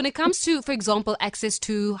 So when it comes to, for example, access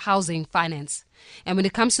to housing, finance, and when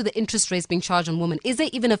it comes to the interest rates being charged on women, is there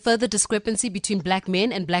even a further discrepancy between black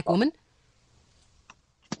men and black women?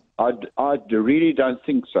 I really don't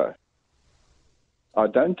think so. I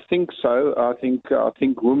don't think so. I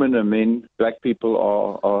think women and men, black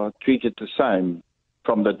people are treated the same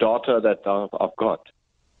from the data that I've got.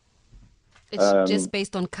 It's just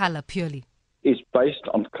based on color purely. It's based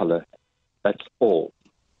on color. That's all.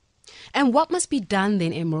 And what must be done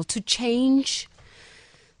then, Emerald, to change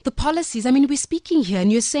the policies? I mean, we're speaking here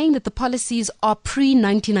and you're saying that the policies are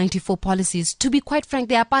pre-1994 policies. To be quite frank,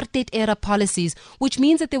 they're apartheid-era policies, which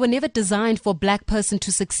means that they were never designed for a black person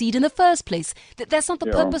to succeed in the first place. That's not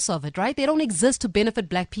the purpose of it, right? They don't exist to benefit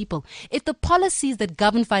black people. If the policies that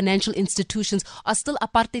govern financial institutions are still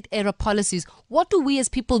apartheid-era policies, what do we as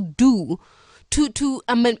people do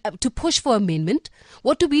to push for amendment?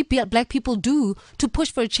 What do we black people do to push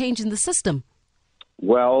for a change in the system?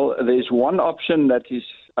 Well, there's one option that is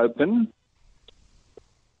open,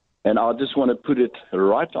 and I just want to put it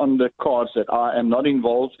right on the cards that I am not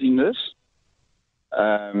involved in this,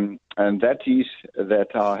 and that is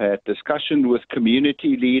that I had discussion with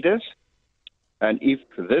community leaders, and if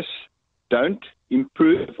this don't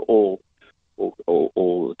improve or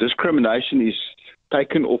discrimination is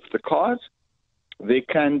taken off the cards, there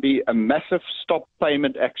can be a massive stop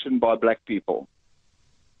payment action by black people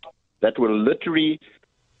that will literally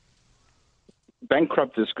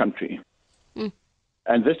bankrupt this country.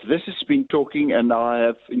 And this has been talking, and I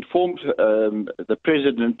have informed the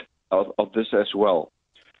president of this as well.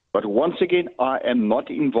 But once again, I am not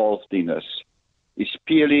involved in this. It's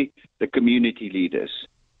purely the community leaders.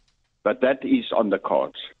 But that is on the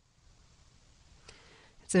cards.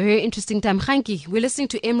 It's a very interesting time. Khanki, we're listening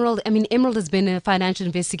to Emerald. I mean, Emerald has been a financial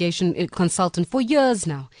investigation consultant for years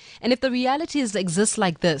now. And if the reality exists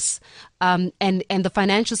like this, and the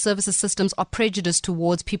financial services systems are prejudiced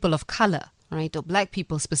towards people of color, right, or black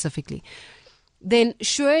people specifically, then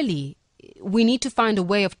surely we need to find a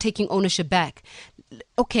way of taking ownership back.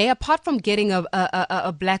 Okay, apart from getting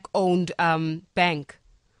a black-owned bank,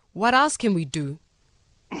 what else can we do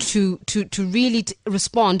to really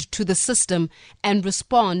respond to the system and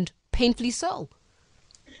respond painfully so?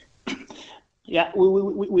 Yeah,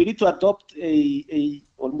 we need to adopt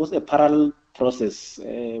almost a parallel process.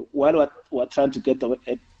 While we're trying to get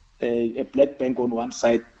a black bank on one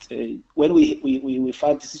side, when we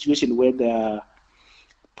find the situation where there are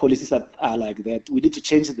policies that are like that, we need to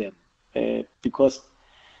change them because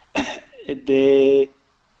the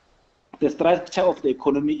structure of the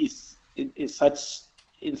economy is in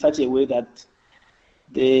such a way that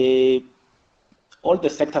all the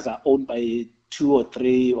sectors are owned by 2 or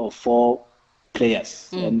 3 or 4 players,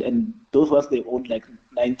 and those ones they own like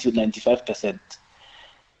 90 to 95%.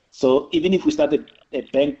 So even if we start a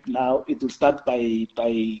bank now, it will start by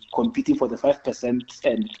competing for the 5%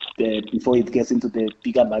 and before it gets into the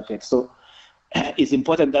bigger market. So it's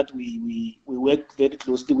important that we work very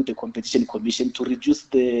closely with the Competition Commission to reduce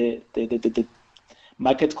the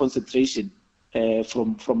market concentration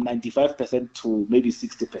from 95% to maybe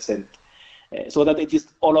 60%, so that at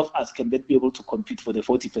least all of us can then be able to compete for the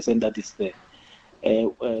 40% that is there.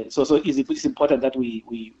 So it's important that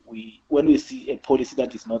we when we see a policy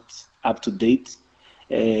that is not up to date,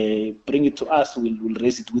 bring it to us. We'll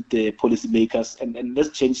raise it with the policymakers and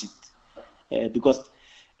let's change it, because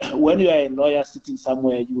when you are a lawyer sitting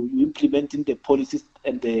somewhere, you implementing the policies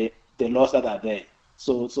and the laws that are there.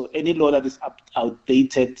 So any law that is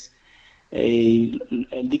outdated,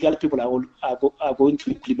 legal people are going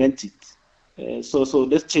to implement it. So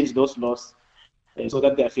let's change those laws so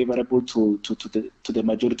that they are favorable to the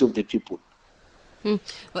majority of the people.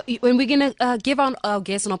 When we're going to give our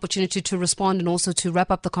guests an opportunity to respond and also to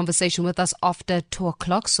wrap up the conversation with us after 2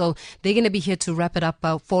 o'clock. So they're going to be here to wrap it up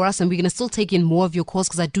for us. And we're going to still take in more of your calls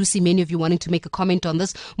because I do see many of you wanting to make a comment on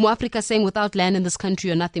this. Mo Africa saying without land in this country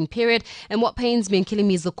you're nothing, period. And what pains me and killing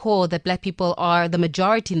me is the core that black people are the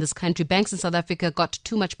majority in this country. Banks in South Africa got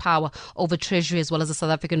too much power over Treasury as well as the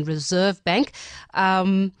South African Reserve Bank.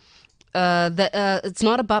 It's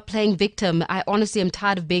not about playing victim. I honestly am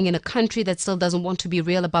tired of being in a country that still doesn't want to be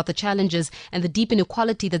real about the challenges and the deep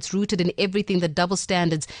inequality that's rooted in everything, the double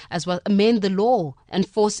standards as well. Amend the law and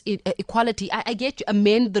force equality. I get you.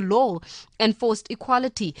 Amend the law and forced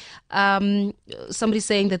equality. Somebody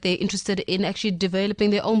saying that they're interested in actually developing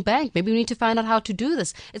their own bank. Maybe we need to find out how to do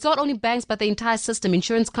this. It's not only banks, but the entire system.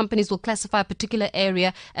 Insurance companies will classify a particular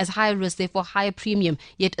area as higher risk, therefore higher premium.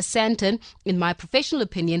 Yet a Santon, in my professional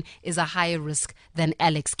opinion, is a higher risk than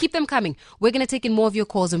Alex. Keep them coming. We're going to take in more of your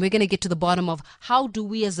calls and we're going to get to the bottom of how do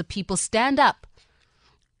we as a people stand up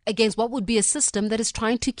against what would be a system that is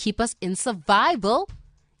trying to keep us in survival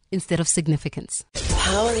instead of significance.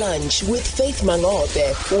 Power Lunch with Faith Mangope.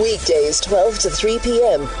 Weekdays 12 to 3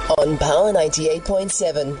 p.m. on Power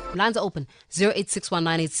 98.7. Lines are open.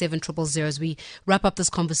 0861987000 as we wrap up this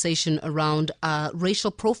conversation around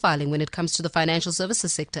racial profiling when it comes to the financial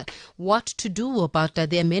services sector. What to do about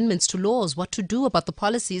the amendments to laws. What to do about the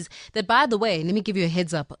policies that, by the way, let me give you a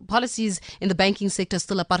heads up. Policies in the banking sector are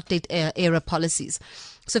still apartheid era policies.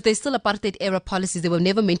 So if they're still apartheid era policies, they were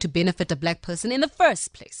never meant to benefit a black person in the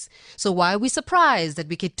first place. So why are we surprised that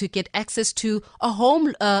we get to get access to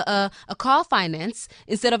a car finance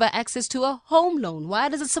instead of access to a home loan? Why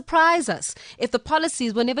does it surprise us if the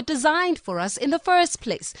policies were never designed for us in the first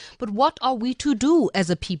place? But what are we to do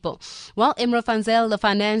as a people? Well, Emerald Van Zyl, the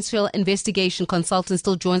financial investigation consultant,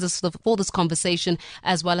 still joins us for this conversation,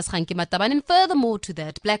 as well as Khanki Mataban. And furthermore to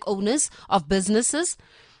that, black owners of businesses,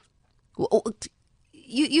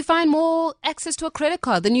 you find more access to a credit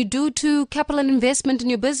card than you do to capital and investment in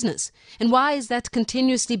your business. And why is that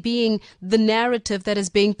continuously being the narrative that is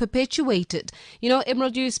being perpetuated? You know,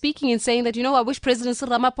 Emerald, you're speaking and saying that, I wish President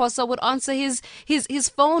Cyril Ramaphosa would answer his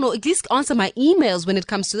phone or at least answer my emails when it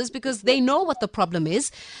comes to this, because they know what the problem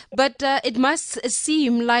is. But it must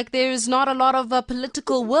seem like there is not a lot of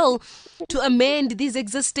political will to amend these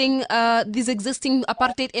existing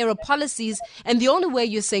apartheid era policies. And the only way,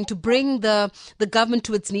 you're saying, to bring the government government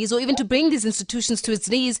to its knees, or even to bring these institutions to its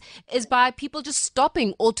knees, is by people just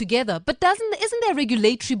stopping altogether. But isn't there a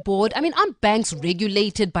regulatory board? I mean, aren't banks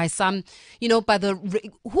regulated by some,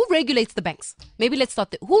 who regulates the banks? Maybe let's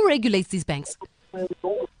start there. Who regulates these banks?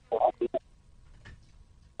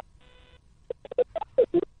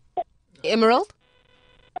 Emerald?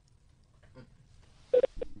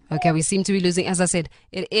 Okay, we seem to be losing. As I said,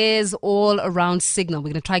 it is all around signal.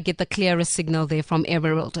 We're going to try to get the clearest signal there from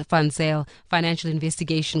Emerald Van Zyl, financial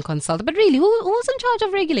investigation consultant. But really, who's in charge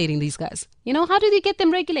of regulating these guys? How do they get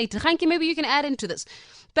them regulated? Hanky, maybe you can add into this.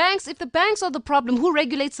 Banks, if the banks are the problem, who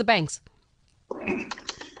regulates the banks?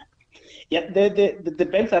 Yeah, the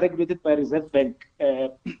banks are regulated by Reserve Bank.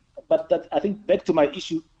 But that, I think, back to my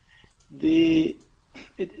issue,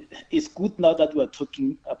 it's good now that we are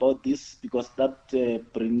talking about this, because that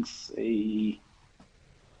brings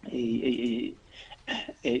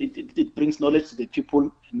it brings knowledge to the people,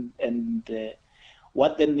 and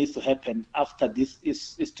what then needs to happen after this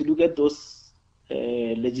is to look at those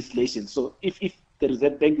legislation. So if the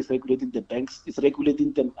Reserve Bank is regulating the banks, it's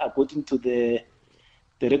regulating them according to the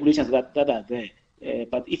regulations that are there.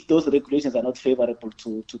 But if those regulations are not favorable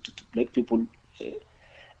to black people,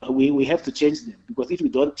 we have to change them, because if we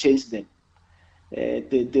don't change them,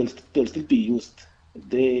 they'll still be used.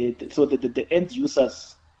 So the end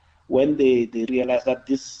users, when they realize that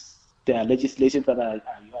there are legislations that are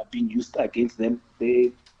being used against them,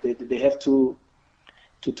 they have to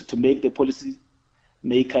make the policy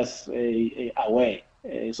makers aware,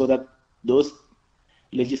 so that those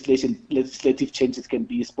legislative changes can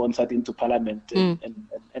be sponsored into Parliament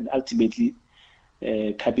and ultimately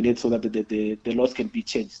cabinet, so that the laws can be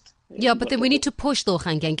changed. Yeah, but then we need to push, though,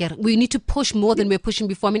 Hanganger. We need to push more than we're pushing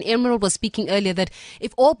before. I mean, Emerald was speaking earlier that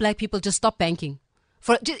if all black people just stop banking,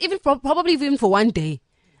 probably even for one day,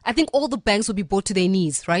 I think all the banks would be brought to their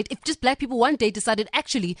knees, right? If just black people one day decided,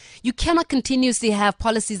 actually, you cannot continuously have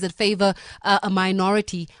policies that favor a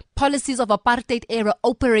minority, policies of apartheid era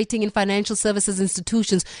operating in financial services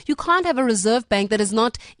institutions. You can't have a reserve bank that is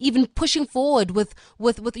not even pushing forward with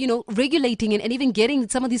regulating and even getting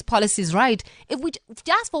some of these policies right. If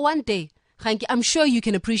just for one day, I'm sure you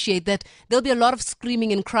can appreciate that there'll be a lot of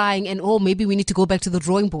screaming and crying, and maybe we need to go back to the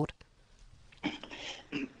drawing board.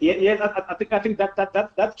 Yes, I think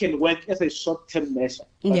that can work as a short-term measure.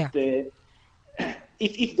 But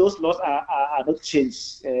if those laws are not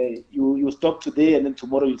changed, you stop today and then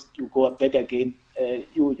tomorrow you go back again.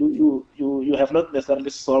 You have not necessarily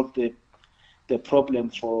solved the problem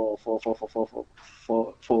for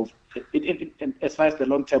as far as the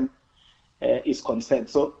long term is concerned.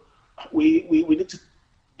 So we need to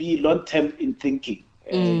be long term in thinking.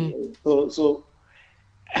 So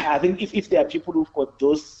I think if there are people who've got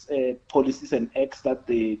those policies and acts that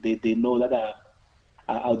they know that are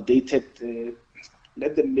outdated,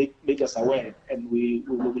 let them make us aware, and we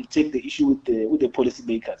will take the issue with the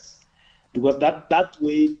policymakers, because that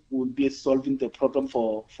way will be solving the problem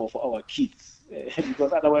for our kids,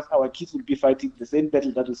 because otherwise our kids will be fighting the same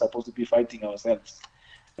battle that we're supposed to be fighting ourselves,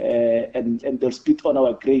 and they'll spit on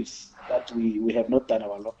our graves that we have not done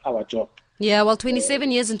our job. Yeah, well, 27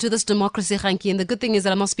 years into this democracy, Hanky, and the good thing is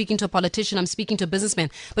that I'm not speaking to a politician, I'm speaking to a businessman.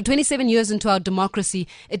 But 27 years into our democracy,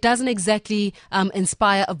 it doesn't exactly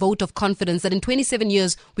inspire a vote of confidence that in 27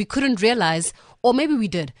 years we couldn't realize, or maybe we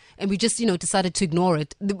did, and we just, decided to ignore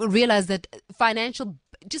it. We realized that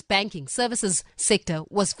just banking, services sector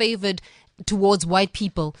was favored towards white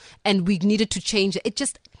people, and we needed to change it. It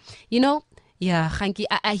just, yeah, Hanky,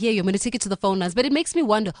 I hear you. I'm going to take it to the phone lines, but it makes me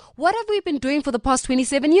wonder, what have we been doing for the past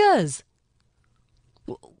 27 years?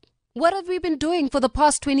 What have we been doing for the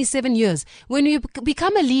past 27 years? When you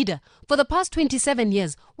become a leader for the past 27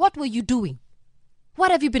 years, what were you doing? What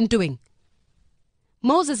have you been doing?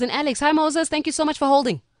 Moses and Alex. Hi, Moses. Thank you so much for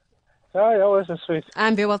holding. Hi, how is it, sweet?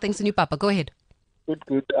 I'm very well, thanks to you, Papa. Go ahead.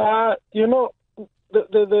 Good. The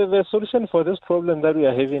solution for this problem that we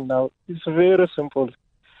are having now is very simple.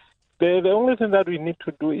 The only thing that we need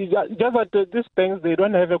to do is just that these banks, they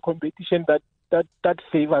don't have a competition that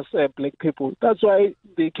favors black people. That's why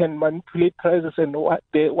they can manipulate prices and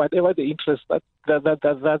whatever the interest that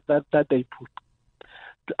they put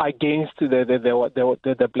against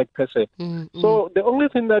the black person. Mm-hmm. So the only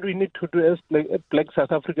thing that we need to do as black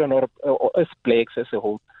South African or as blacks as a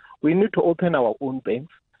whole, we need to open our own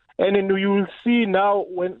banks, and then you will see now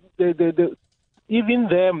when even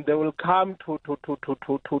them, they will come to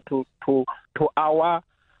our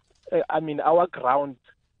our ground.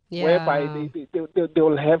 Yeah. Whereby they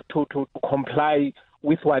will have to comply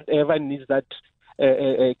with whatever needs that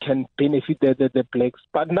can benefit the blacks.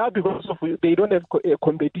 But now, because they don't have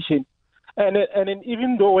competition, And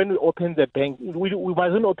even though when we open the bank, we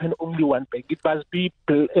mustn't open only one bank. It must be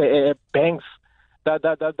banks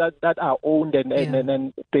that are owned and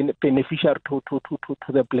beneficial to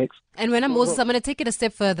the blacks. And when I'm Moses, I'm going to take it a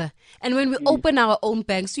step further. And when we open our own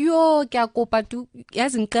banks,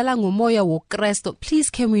 please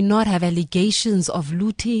can we not have allegations of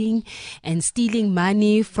looting and stealing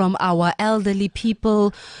money from our elderly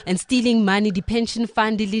people and stealing money, the pension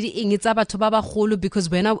fund, because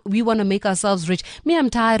when we want to make ourselves rich.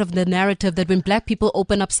 I'm tired of the narrative that when black people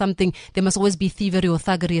open up something, there must always be thievery or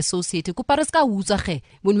thuggery associated.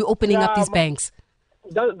 When we're opening up these banks.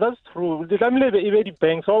 That's true. The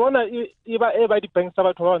banks. So when the banks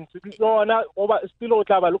still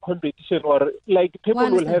competition, or like people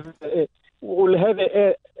will have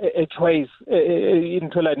a choice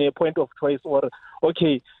into a point of choice, or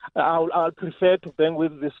okay, I'll prefer to bank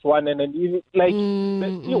with this one, and then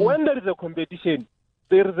when there is a competition,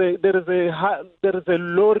 there is a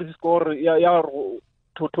low risk or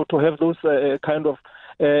to have those kind of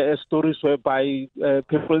stories whereby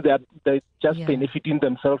people that just benefiting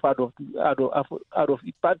themselves out of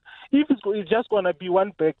it. But if it's just gonna be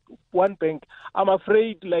one bank, I'm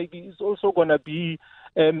afraid it's also gonna be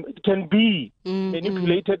can be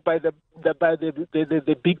manipulated by the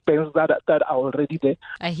big banks that are already there.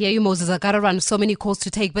 I hear you, Moses. I gotta run so many calls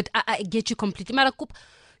to take, but I get you completely. Can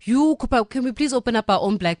we please open up our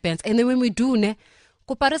own black banks? And then when we do,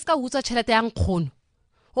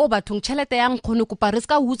 because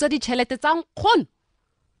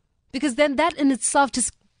then that in itself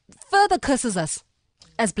just further curses us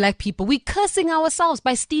as black people. We're cursing ourselves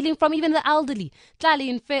by stealing from even the elderly.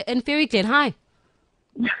 Tlali in Fairy Glen, hi.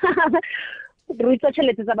 You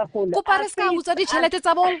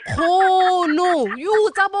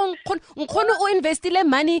invest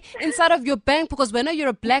money inside of your bank because when you're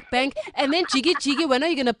a black bank, and then jiggy when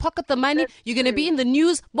you're gonna pocket the money, you're gonna be in the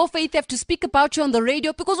news, both faith have to speak about you on the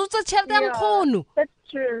radio because that's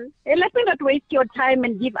true. Let me not waste your time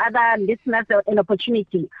and give other listeners an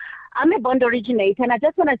opportunity. I'm a bond originator, and I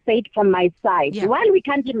just want to say it from my side. While we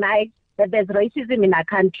can't deny that there's racism in our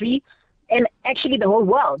country, and actually the whole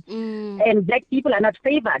world, and black people are not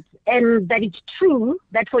favored, and that it's true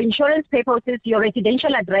that for insurance purposes, your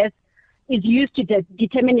residential address is used to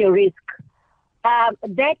determine your risk.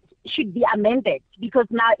 That should be amended, because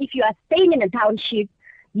now if you are staying in a township,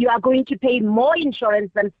 you are going to pay more insurance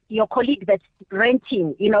than your colleague that's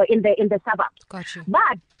renting, in the suburbs. Gotcha.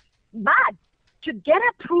 But to get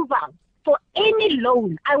approval for any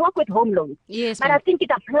loan, I work with home loans, but I think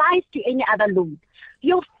it applies to any other loan.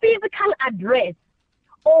 Your physical address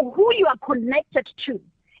or who you are connected to,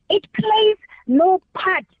 it plays no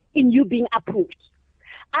part in you being approved.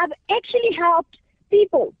 I've actually helped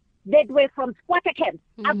people that were from squatter camps.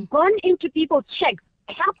 I've gone into people's shacks,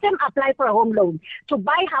 helped them apply for a home loan to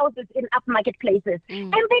buy houses in upmarket places,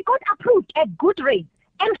 and they got approved at good rates.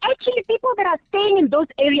 And actually people that are staying in those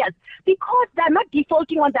areas, because they're not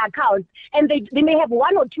defaulting on their accounts, and they may have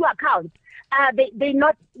one or two accounts,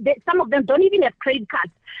 some of them don't even have credit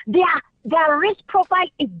cards. Their risk profile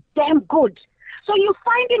is damn good. So you're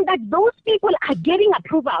finding that those people are getting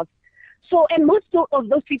approvals. So, and most of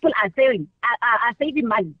those people are saving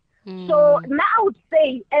money. So now I would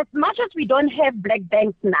say, as much as we don't have black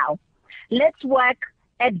banks now, let's work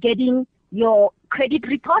at getting your credit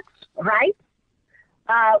reports right.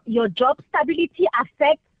 Your job stability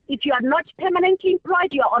affects, if you are not permanently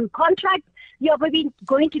employed, you are on contract, you're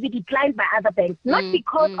going to be declined by other banks, not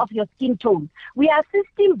because of your skin tone. We are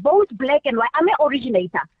assisting both black and white. I'm an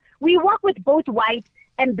originator. We work with both white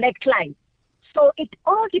and black clients. So it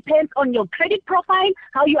all depends on your credit profile,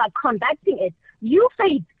 how you are conducting it. You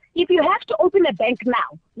Faith, if you have to open a bank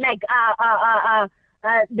now, like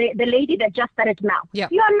the lady that just started now,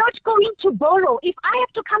 you are not going to borrow. If I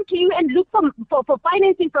have to come to you and look for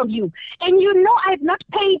financing from you, and I have not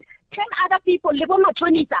paid 10 other people,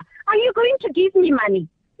 are you going to give me money?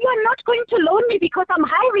 You are not going to loan me because I'm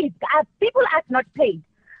high risk. People have not paid.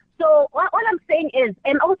 So all I'm saying is,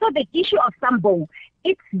 and also the issue of Sambo,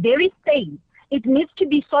 it's very stale. It needs to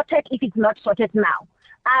be sorted if it's not sorted now.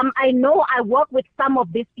 I know I work with some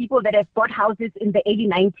of these people that have bought houses in the early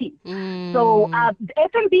 90s. So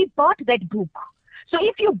FNB bought that book. So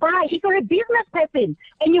if you're a business person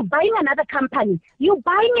and you're buying another company, you're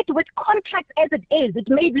buying it with contracts as it is. It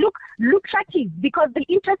may look lucrative because the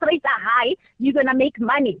interest rates are high, you're going to make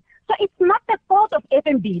money. So it's not the fault of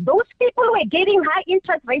FNB. Those people were getting high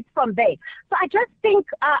interest rates from there. So I just think,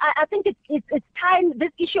 I think it's time.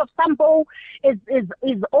 This issue of Sambo is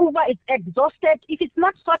over. It's exhausted. If it's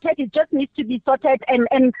not sorted, it just needs to be sorted. And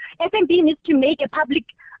FNB needs to make a public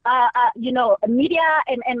media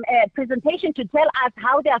and presentation to tell us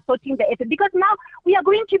how they are sorting the effort. Because now we are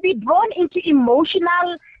going to be drawn into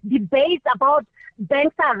emotional debates about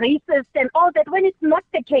banks are racist and all that, when it's not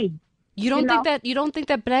the case. You don't think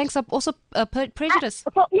that banks are also prejudiced?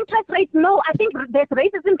 For interest rates, no. I think there's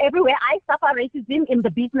racism everywhere. I suffer racism in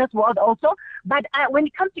the business world also. But when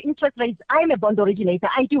it comes to interest rates, I'm a bond originator.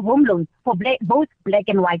 I do home loans for both black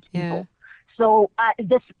and white people. So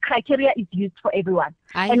this criteria is used for everyone.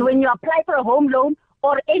 And when you apply for a home loan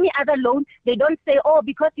or any other loan, they don't say, oh,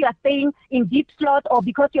 because you are staying in Deep Slot or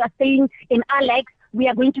because you are staying in Alex, we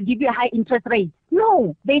are going to give you a high interest rate.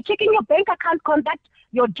 No, they're checking your bank account conduct,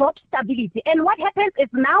 your job stability. And what happens is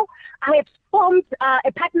now I have formed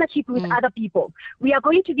a partnership with other people. We are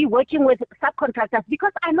going to be working with subcontractors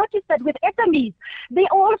because I noticed that with SMEs, they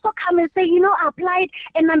also come and say, I applied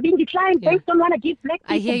and I'm being declined. Banks don't want to give black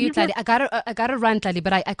people. I hear you, Tlali. I gotta run, Tlali,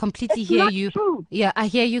 but I completely hear you. True. Yeah, I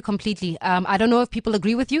hear you completely. I don't know if people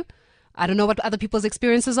agree with you. I don't know what other people's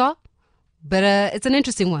experiences are, but it's an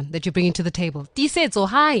interesting one that you're bringing to the table. Tisetso,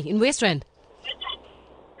 hi, in West Rand.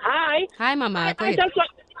 Hi. Hi, Mama. Go ahead.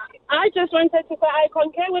 I just wanted to say I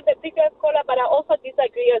concur with the previous caller, but I also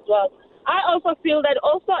disagree as well. I also feel that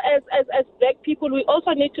also as black people, we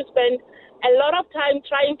also need to spend a lot of time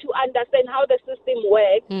trying to understand how the system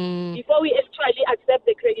works before we actually accept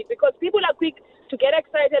the credit, because people are quick to get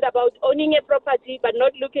excited about owning a property but not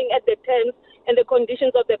looking at the terms and the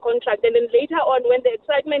conditions of the contract. And then later on, when the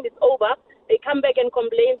excitement is over, they come back and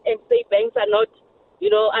complain and say banks are not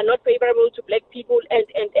favorable to black people and.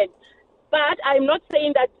 But I'm not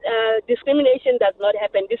saying that discrimination does not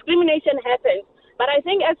happen. Discrimination happens. But I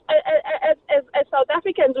think as South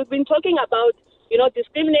Africans, we've been talking about,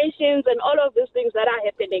 discriminations and all of these things that are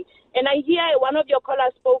happening. And I hear one of your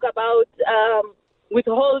callers spoke about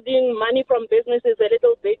withholding money from businesses a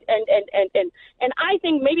little bit. And I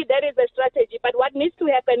think maybe that is a strategy. But what needs to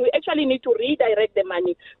happen, we actually need to redirect the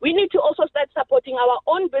money. We need to also start supporting our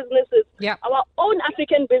own businesses, our own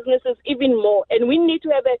African businesses even more. And we need to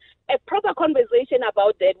have a proper conversation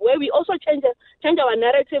about that, where we also change our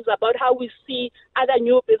narratives about how we see other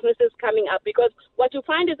new businesses coming up. Because what you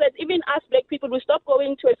find is that even us black people, we stop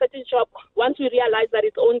going to a certain shop once we realize that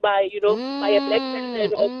it's owned by, by a black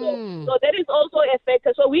person also. So that is also a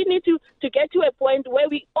factor. So we need to get to a point where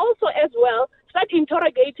we also as well start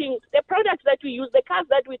interrogating the products that we use, the cars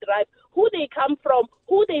that we drive, who they come from,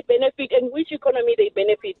 who they benefit, and which economy they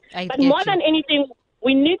benefit. But more than anything,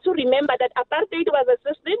 we need to remember that apartheid was a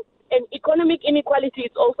system and economic inequality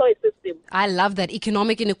is also a system. I love that.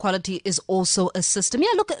 Economic inequality is also a system.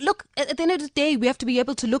 Yeah, look, at the end of the day, we have to be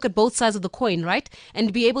able to look at both sides of the coin, right?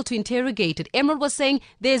 And be able to interrogate it. Emerald was saying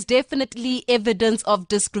there's definitely evidence of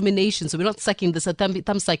discrimination. So we're not sucking this,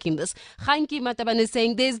 I'm sucking this. Khanki Mataban is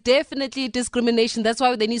saying there's definitely discrimination. That's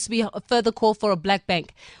why there needs to be a further call for a black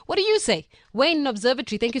bank. What do you say? Wayne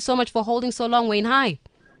Observatory, thank you so much for holding so long. Wayne, hi.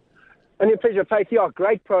 Only a pleasure, Faith. Yeah,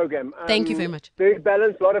 great program. Thank you very much. Very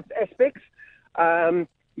balanced, a lot of aspects.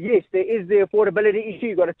 Yes, there is the affordability issue.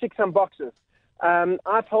 You've got to tick some boxes.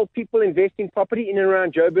 I've helped people invest in property in and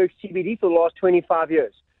around Joburg CBD for the last 25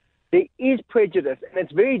 years. There is prejudice, and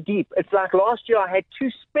it's very deep. It's like last year I had 2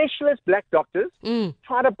 specialist black doctors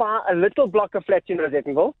try to buy a little block of flats in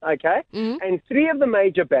Rosettenville, okay? And 3 of the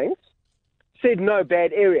major banks said no,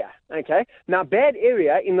 bad area, okay? Now, bad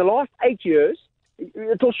area, in the last 8 years,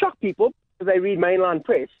 it'll shock people because they read mainline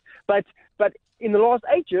press, but in the last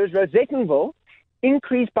 8 years, Rosettenville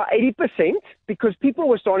increased by 80% because people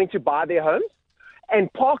were starting to buy their homes,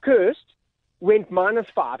 and Parkhurst went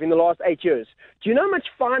 -5 in the last 8 years. Do you know how much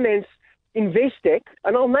finance Investec,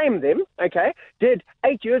 and I'll name them, okay, did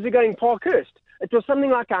 8 years ago in Parkhurst? It was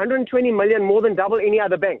something like 120 million, more than double any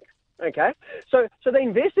other bank, okay? So they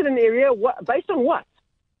invested in an area based on what?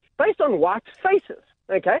 Based on white faces.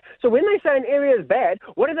 Okay, so when they say an area is bad,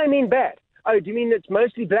 what do they mean bad? Oh, do you mean it's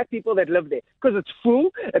mostly black people that live there? Because it's full,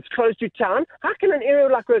 it's close to town. How can an area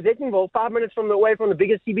like Rosettenville, 5 minutes away from the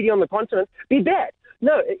biggest CBD on the continent, be bad?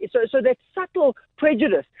 No, so that's subtle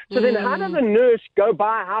prejudice. So then how does a nurse go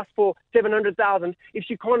buy a house for 700,000 if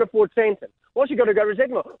she can't afford Sandton? Well, she got to go to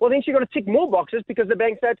Rosettenville. Well, then she got to tick more boxes because the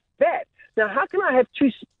bank said bad. Now, how can I have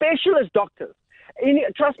 2 specialist doctors?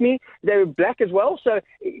 Trust me, they're black as well. So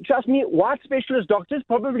trust me, white specialist doctors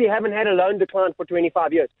probably haven't had a loan decline for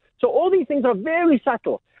 25 years. So all these things are very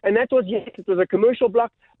subtle. And that was, yes, it was a commercial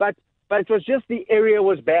block, but it was just the area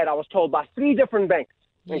was bad, I was told, by 3 different banks,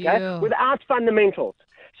 okay, without fundamentals.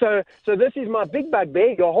 So this is my big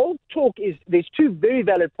bugbear. Your whole talk is, there's 2 very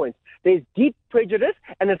valid points. There's deep prejudice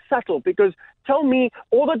and it's subtle, because tell me,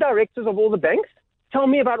 all the directors of all the banks, tell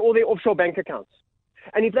me about all their offshore bank accounts.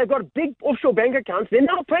 And if they've got big offshore bank accounts, then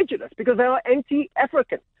they're prejudiced because they are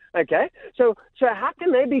anti-African. Okay, so how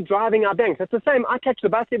can they be driving our banks? It's the same. I catch the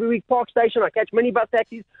bus every week, Park Station. I catch minibus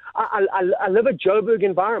taxis. I live a Joburg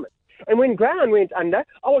environment. And when Greyhound went under,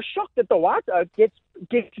 I was shocked that the White Oak gets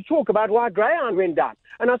to talk about why Greyhound went down.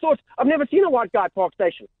 And I thought, I've never seen a white guy at Park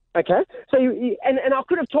Station. Okay, so and I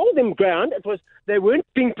could have told them Greyhound. It was they weren't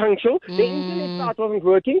being punctual. The internet site wasn't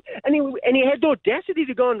working, and he had the audacity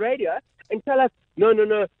to go on radio and tell us, no,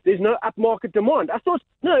 there's no upmarket demand. I thought,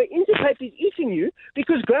 no, Intercape is eating you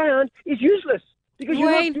because Greyhound is useless. Because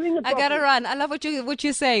you're not doing it properly. I gotta run. I love what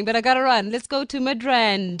you're saying, but I gotta run. Let's go to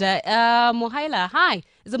Midrand. Mohaila, hi.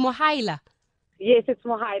 Is it Mohaila? Yes, it's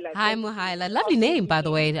Mohaila. Hi, Mohaila. Lovely name, by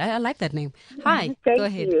the way. I like that name. Hi. Go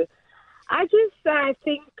ahead. You. I just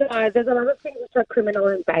think there's a lot of things which are criminal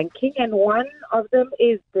in banking, and one of them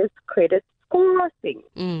is this credit score thing.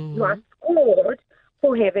 You are scored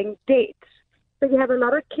for having debt. So you have a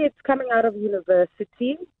lot of kids coming out of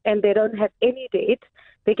university, and they don't have any debt.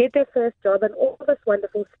 They get their first job and all this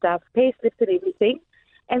wonderful stuff, pay slips and everything,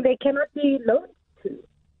 and they cannot be loaned to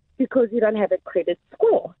because you don't have a credit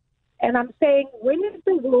score. And I'm saying, when is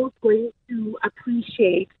the world going to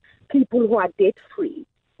appreciate people who are debt-free?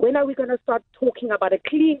 When are we going to start talking about a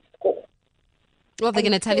clean score? Well, they're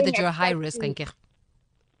going to tell you that you're a high risk,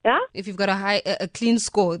 yeah? If you've got a clean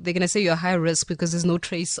score, they're going to say you're high risk because there's no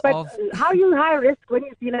trace of. How are you high risk when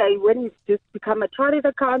you've just become a chartered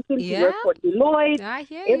accountant, you work for Deloitte,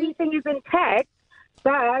 everything is intact,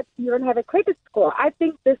 but you don't have a credit score? I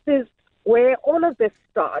think this is where all of this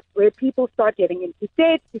starts, where people start getting into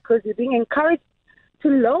debt because you're being encouraged to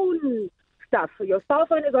loan stuff. So your cell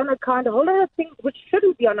phone is on account, a whole lot of things which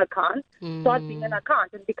shouldn't be on account start being an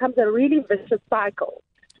account, and becomes a really vicious cycle.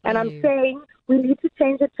 And I'm saying we need to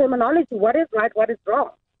change the terminology. What is right? What is wrong?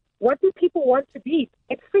 What do people want to be?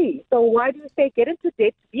 It's free. So why do you say get into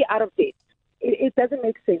debt to be out of debt? It doesn't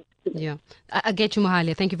make sense to me. Yeah. I get you,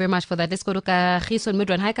 Mohalia. Thank you very much for that. Let's go to Kagiso and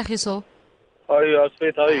Midrand. Hi, Kagiso. How are you,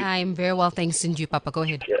 Asfet? How are you? I'm very well, thanks. And you, Papa. Go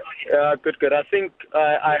ahead. Yeah, good. I think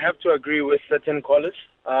I have to agree with certain callers.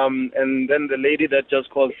 And then the lady that just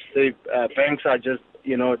called, say, banks are just,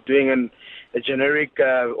 doing a generic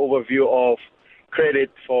overview of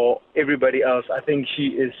credit for everybody else. I think she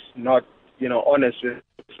is not, honest with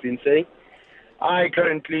what she's been saying. I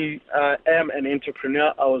currently am an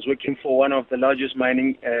entrepreneur. I was working for one of the largest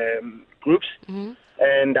mining groups,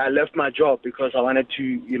 and I left my job because I wanted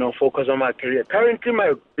to, focus on my career. Currently,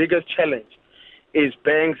 my biggest challenge is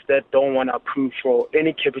banks that don't want to approve for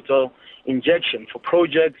any capital injection, for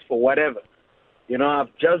projects, for whatever. I've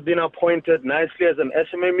just been appointed nicely as an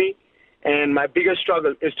SMME, and my biggest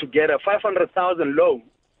struggle is to get a 500,000 loan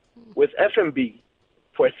with FNB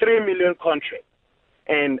for a 3 million contract.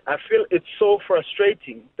 And I feel it's so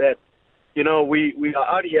frustrating that, we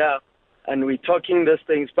are out here and we're talking these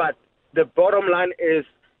things, but the bottom line is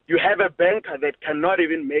you have a banker that cannot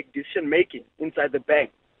even make decision-making inside the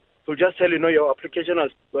bank. So just tell your application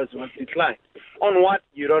was declined. On what?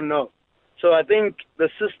 You don't know. So I think the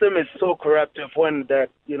system is so corruptive when that,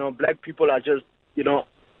 black people are just,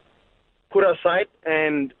 put aside,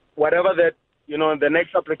 and whatever that, the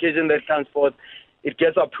next application that comes forth, it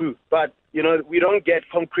gets approved. But, we don't get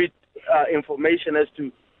concrete information as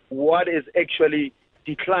to what is actually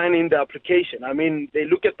declining the application. I mean, they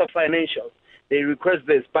look at the financials, they request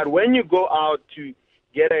this. But when you go out to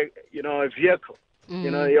get a vehicle,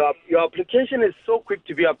 your application is so quick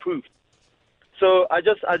to be approved. So I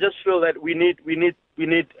just feel that we need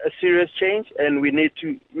a serious change, and we need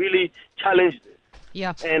to really challenge this.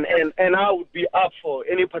 Yeah. And I would be up for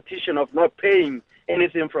any petition of not paying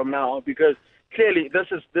anything from now, because clearly this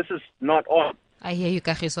is not on. I hear you,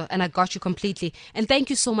 Kagiso, and I got you completely. And thank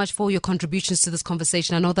you so much for your contributions to this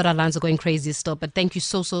conversation. I know that our lines are going crazy still, but thank you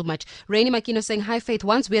so much. Rainy Makino saying, hi, Faith.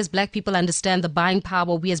 Once we as black people understand the buying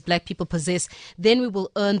power we as black people possess, then we will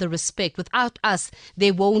earn the respect. Without us,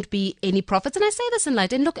 there won't be any profits. And I say this in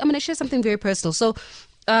light. And look, I'm going to share something very personal. So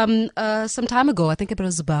some time ago, I think it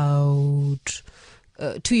was about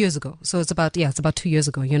 2 years ago. So it's about 2 years ago,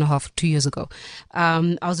 2 years ago.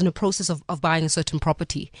 I was in the process of buying a certain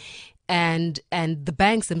property. And the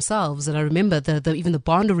banks themselves, and I remember even the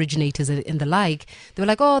bond originators and the like, they were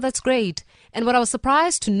like, oh, that's great. And what I was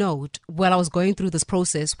surprised to note while I was going through this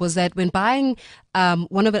process was that when buying an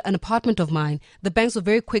apartment of mine, the banks were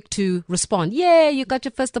very quick to respond. Yeah, you got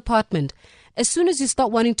your first apartment. As soon as you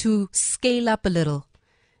start wanting to scale up a little,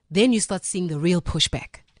 then you start seeing the real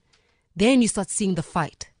pushback. Then you start seeing the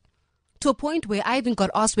fight. To a point where I even got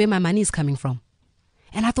asked where my money is coming from.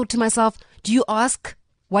 And I thought to myself, do you ask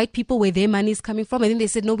white people where their money is coming from? And then they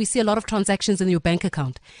said, no, we see a lot of transactions in your bank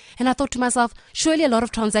account. And I thought to myself, surely a lot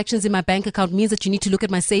of transactions in my bank account means that you need to look at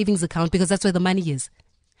my savings account because that's where the money is.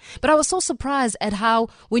 But I was so surprised at how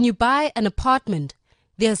when you buy an apartment,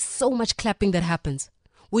 there's so much clapping that happens.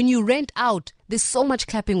 When you rent out, there's so much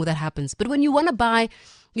clapping that happens. But when you want to buy,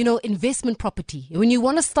 investment property, when you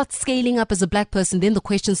want to start scaling up as a black person, then the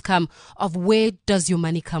questions come of where does your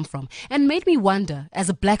money come from? And made me wonder, as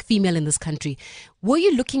a black female in this country, were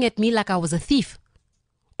you looking at me like I was a thief?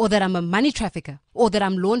 Or that I'm a money trafficker? Or that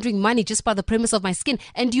I'm laundering money just by the premise of my skin?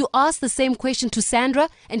 And do you ask the same question to Sandra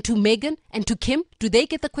and to Megan and to Kim? Do they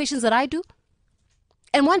get the questions that I do?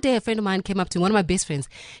 And one day a friend of mine came up to me, one of my best friends.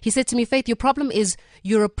 He said to me, Faith, your problem is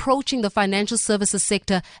you're approaching the financial services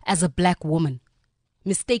sector as a black woman.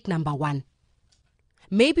 Mistake number one.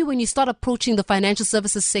 Maybe when you start approaching the financial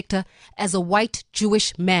services sector as a white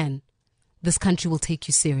Jewish man, this country will take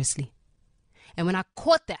you seriously. And when I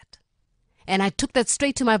caught that, and I took that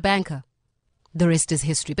straight to my banker, the rest is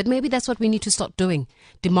history. But maybe that's what we need to start doing,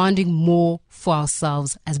 demanding more for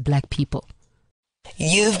ourselves as black people.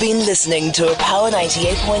 You've been listening to a Power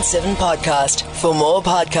 98.7 podcast. For more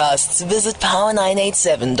podcasts, visit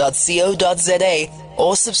power987.co.za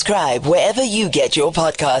or subscribe wherever you get your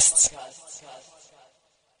podcasts.